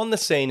came on the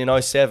scene in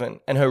 2007,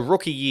 and her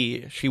rookie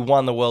year, she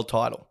won the world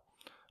title.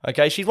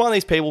 Okay, she's one of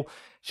these people.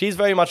 She's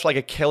very much like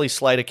a Kelly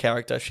Slater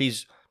character.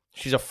 She's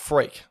a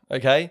freak,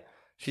 okay?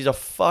 She's a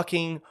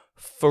fucking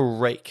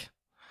freak.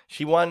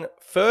 She won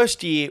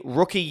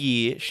rookie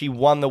year, she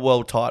won the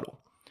world title.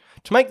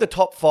 To make the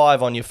top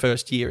 5 on your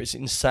first year is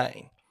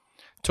insane.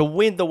 To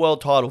win the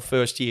world title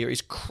first year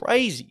is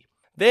crazy.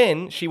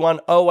 Then she won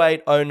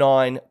 2008,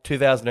 2009,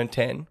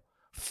 2010.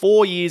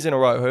 4 years in a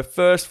row, her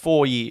first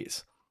 4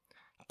 years.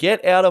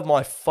 Get out of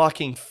my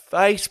fucking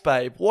face,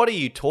 babe. What are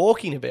you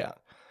talking about?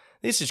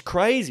 This is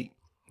crazy.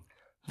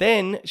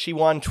 Then she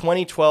won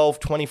 2012,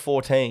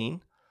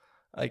 2014.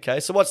 Okay,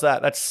 so what's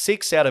that? That's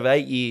 6 out of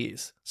 8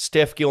 years.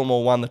 Steph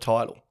Gilmore won the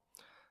title.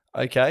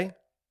 Okay?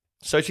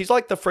 So she's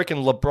like the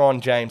freaking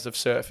LeBron James of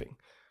surfing.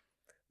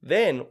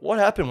 Then what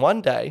happened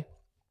one day,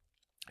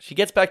 she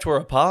gets back to her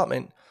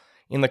apartment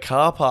in the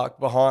car park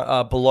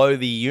below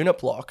the unit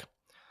block.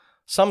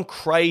 Some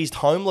crazed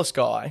homeless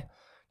guy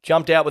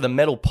jumped out with a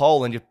metal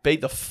pole and just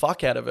beat the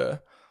fuck out of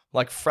her.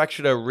 Like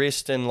fractured her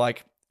wrist and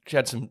like she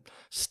had some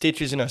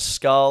stitches in her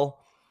skull.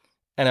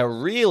 And it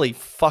really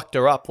fucked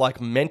her up like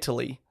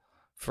mentally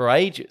for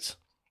ages.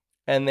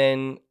 And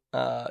then,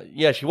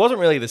 she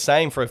wasn't really the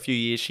same for a few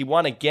years. She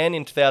won again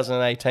in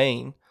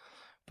 2018.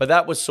 But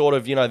that was sort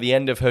of, the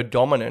end of her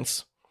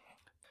dominance.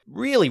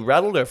 Really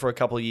rattled her for a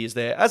couple of years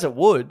there, as it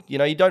would.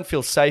 You don't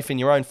feel safe in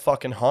your own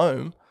fucking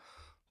home.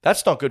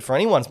 That's not good for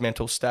anyone's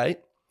mental state.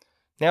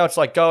 Now it's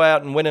like, go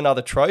out and win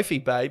another trophy,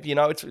 babe.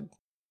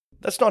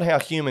 That's not how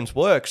humans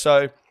work.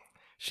 So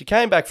she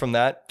came back from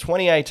that.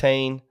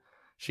 2018,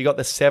 she got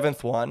the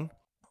 7th one.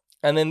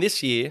 And then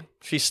this year,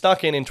 she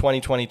stuck in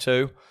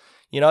 2022.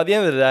 At the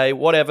end of the day,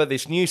 whatever,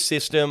 this new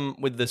system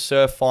with the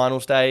surf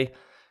finals day,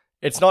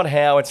 it's not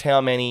how, it's how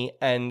many.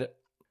 And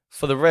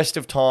for the rest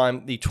of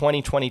time, the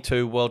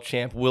 2022 world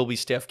champ will be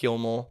Steph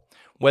Gilmore,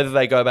 whether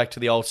they go back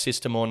to the old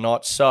system or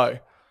not. So,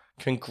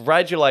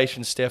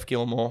 congratulations, Steph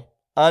Gilmore.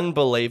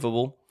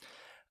 Unbelievable.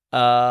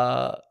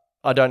 I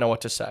don't know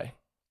what to say.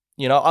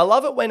 I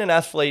love it when an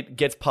athlete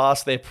gets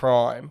past their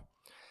prime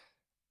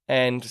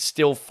and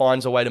still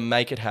finds a way to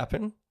make it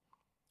happen.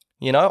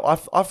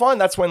 I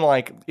find that's when,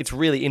 it's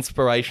really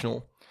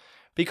inspirational.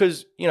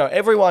 Because,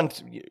 everyone,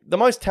 the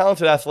most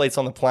talented athletes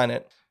on the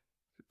planet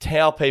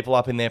towel people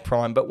up in their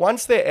prime. But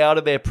once they're out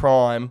of their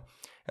prime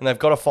and they've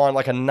got to find,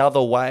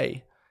 another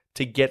way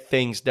to get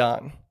things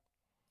done,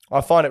 I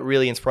find it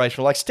really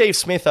inspirational. Like Steve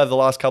Smith over the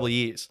last couple of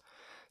years.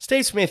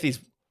 Steve Smith is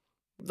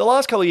the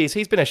last couple of years,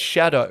 he's been a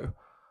shadow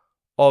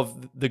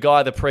of the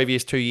guy the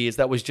previous 2 years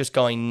that was just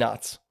going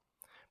nuts.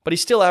 But he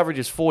still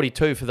averages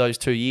 42 for those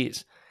 2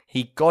 years.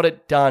 He got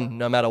it done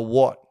no matter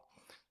what.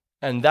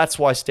 And that's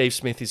why Steve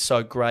Smith is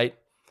so great.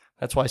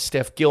 That's why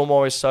Steph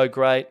Gilmore is so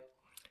great.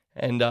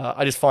 And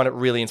I just find it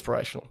really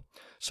inspirational.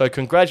 So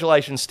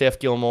congratulations, Steph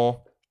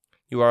Gilmore.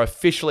 You are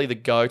officially the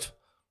GOAT.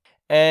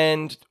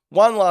 And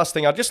one last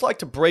thing, I'd just like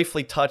to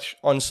briefly touch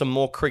on some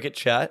more cricket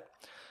chat.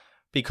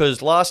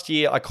 Because last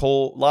week, I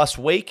called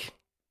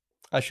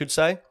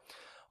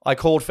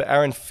for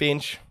Aaron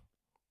Finch.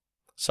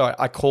 Sorry,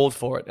 I called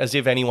for it as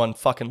if anyone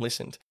fucking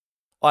listened.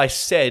 I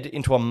said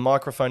into a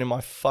microphone in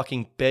my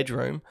fucking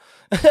bedroom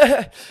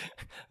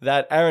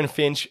that Aaron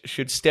Finch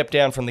should step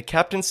down from the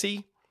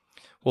captaincy.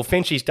 Well,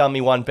 Finchie's done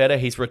me one better.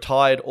 He's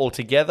retired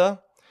altogether.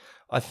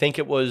 I think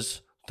it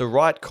was the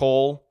right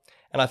call,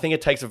 and I think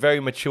it takes a very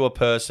mature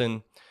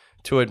person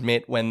to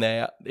admit when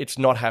it's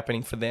not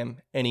happening for them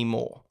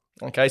anymore.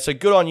 Okay, so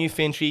good on you,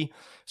 Finchie.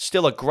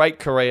 Still a great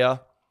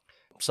career.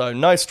 So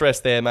no stress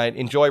there, mate.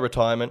 Enjoy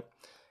retirement.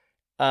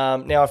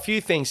 Now, a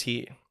few things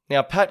here.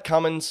 Now, Pat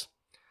Cummins,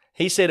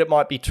 he said it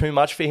might be too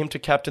much for him to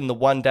captain the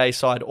one-day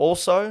side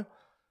also,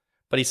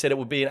 but he said it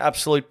would be an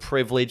absolute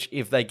privilege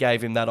if they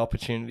gave him that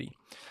opportunity.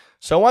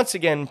 So once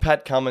again,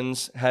 Pat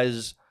Cummins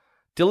has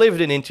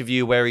delivered an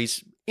interview where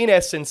he's, in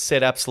essence,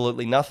 said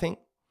absolutely nothing.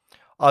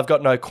 I've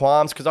got no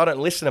qualms because I don't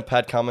listen to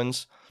Pat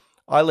Cummins.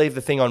 I leave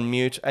the thing on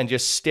mute and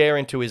just stare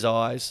into his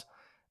eyes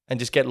and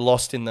just get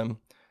lost in them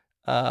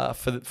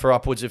for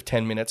upwards of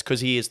 10 minutes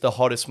because he is the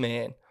hottest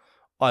man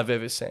I've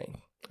ever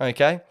seen.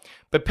 Okay?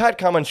 But Pat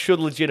Cummins should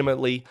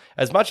legitimately,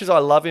 as much as I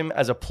love him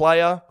as a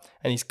player,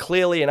 and he's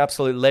clearly an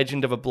absolute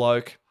legend of a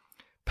bloke,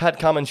 Pat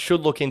Cummins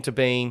should look into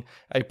being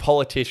a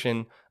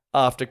politician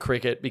after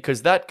cricket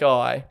because that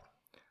guy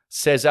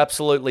says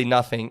absolutely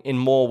nothing in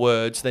more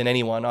words than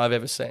anyone I've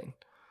ever seen.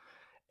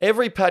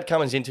 Every Pat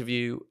Cummins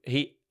interview,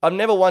 I've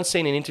never once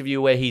seen an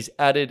interview where he's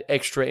added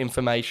extra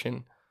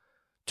information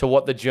to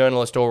what the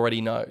journalist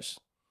already knows.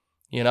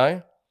 You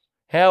know?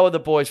 How are the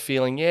boys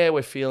feeling? Yeah,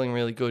 we're feeling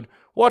really good.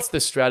 What's the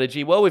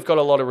strategy? Well, we've got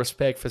a lot of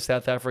respect for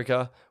South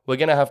Africa. We're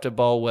going to have to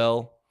bowl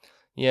well.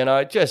 You know,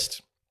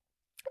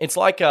 it's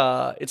like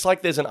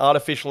there's an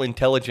artificial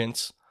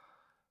intelligence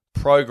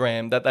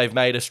program that they've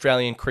made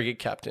Australian cricket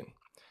captain.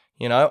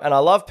 You know, and I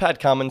love Pat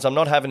Cummins. I'm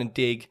not having a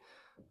dig.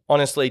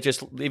 Honestly,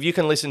 just if you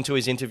can listen to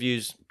his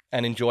interviews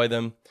and enjoy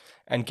them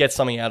and get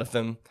something out of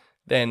them,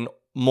 then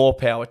more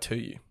power to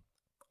you.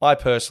 I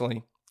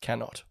personally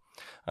cannot.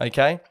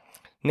 Okay?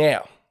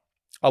 Now,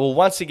 I will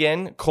once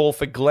again call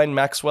for Glenn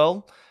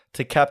Maxwell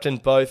to captain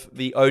both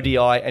the ODI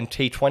and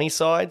T20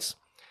 sides.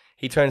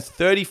 He turns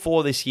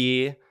 34 this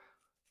year.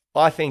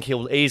 I think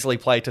he'll easily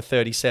play to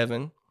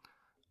 37.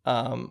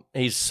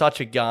 He's such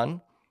a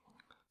gun.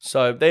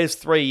 So there's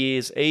 3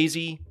 years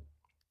easy.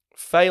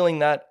 Failing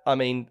that, I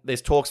mean,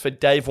 there's talks for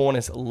Dave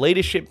Warner's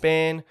leadership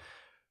ban.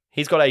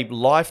 He's got a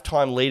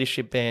lifetime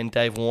leadership ban,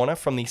 Dave Warner,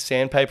 from the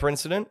sandpaper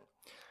incident.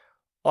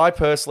 I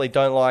personally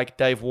don't like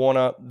Dave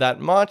Warner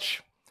that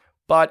much.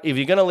 But if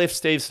you're going to lift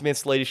Steve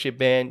Smith's leadership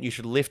ban, you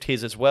should lift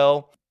his as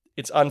well.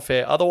 It's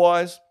unfair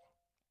otherwise.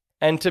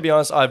 And to be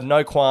honest, I have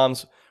no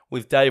qualms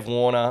with Dave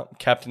Warner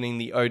captaining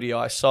the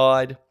ODI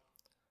side.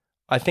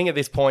 I think at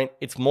this point,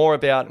 it's more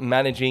about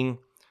managing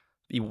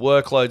the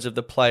workloads of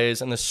the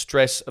players and the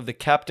stress of the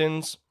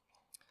captains.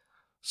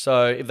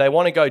 So if they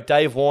want to go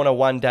Dave Warner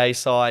one-day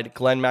side,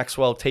 Glenn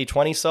Maxwell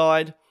T20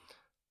 side,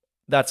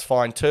 that's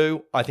fine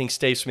too. I think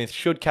Steve Smith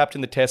should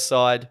captain the test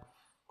side,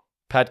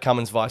 Pat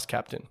Cummins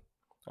vice-captain.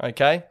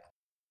 Okay?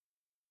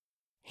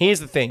 Here's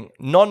the thing.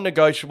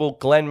 Non-negotiable,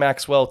 Glenn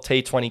Maxwell,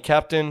 T20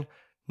 captain.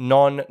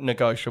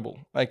 Non-negotiable.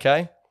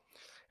 Okay?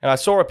 And I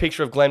saw a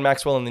picture of Glenn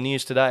Maxwell in the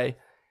news today.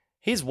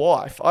 His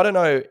wife, I don't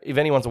know if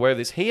anyone's aware of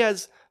this, he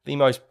has the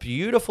most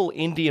beautiful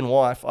Indian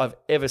wife I've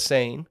ever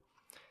seen.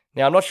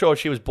 Now, I'm not sure if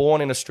she was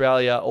born in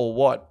Australia or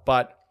what,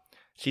 but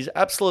she's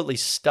absolutely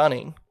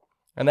stunning.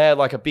 And they had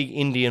like a big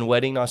Indian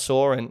wedding I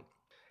saw, and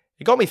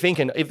it got me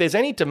thinking, if there's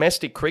any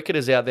domestic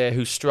cricketers out there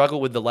who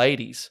struggle with the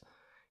ladies,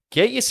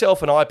 get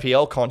yourself an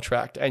IPL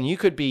contract and you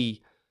could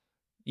be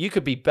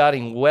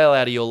batting well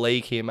out of your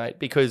league here, mate.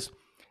 Because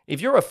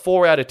if you're a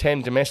 4 out of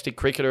 10 domestic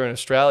cricketer in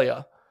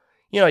Australia,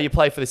 you know, you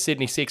play for the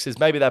Sydney Sixers,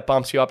 maybe that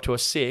bumps you up to a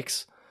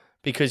 6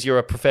 because you're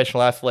a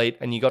professional athlete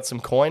and you got some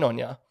coin on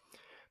you.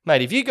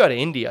 Mate, if you go to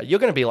India, you're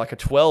going to be like a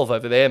 12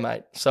 over there,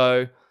 mate.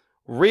 So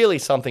really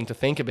something to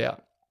think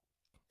about.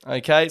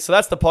 Okay, so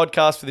that's the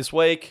podcast for this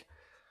week.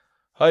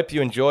 Hope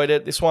you enjoyed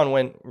it. This one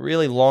went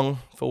really long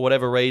for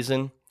whatever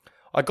reason.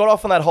 I got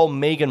off on that whole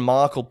Meghan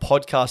Markle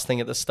podcast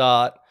thing at the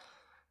start,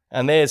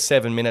 and there's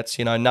 7 minutes.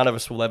 You know, none of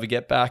us will ever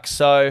get back.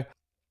 So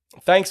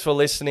thanks for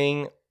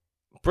listening.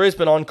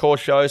 Brisbane Encore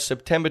show,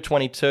 September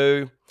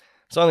 22.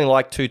 There's only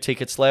like 2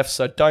 tickets left,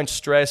 so don't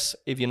stress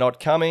if you're not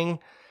coming.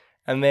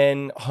 And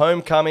then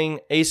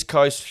Homecoming East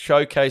Coast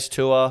Showcase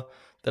Tour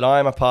that I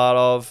am a part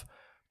of.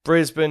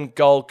 Brisbane,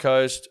 Gold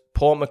Coast,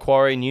 Port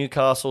Macquarie,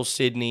 Newcastle,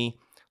 Sydney,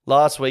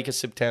 last week of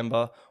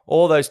September.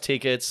 All those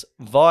tickets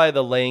via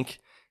the link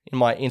in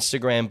my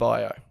Instagram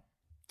bio.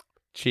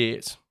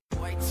 Cheers.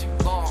 Way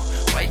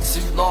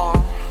too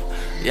long,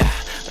 yeah.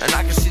 And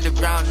I can see the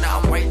ground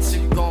now, way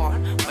too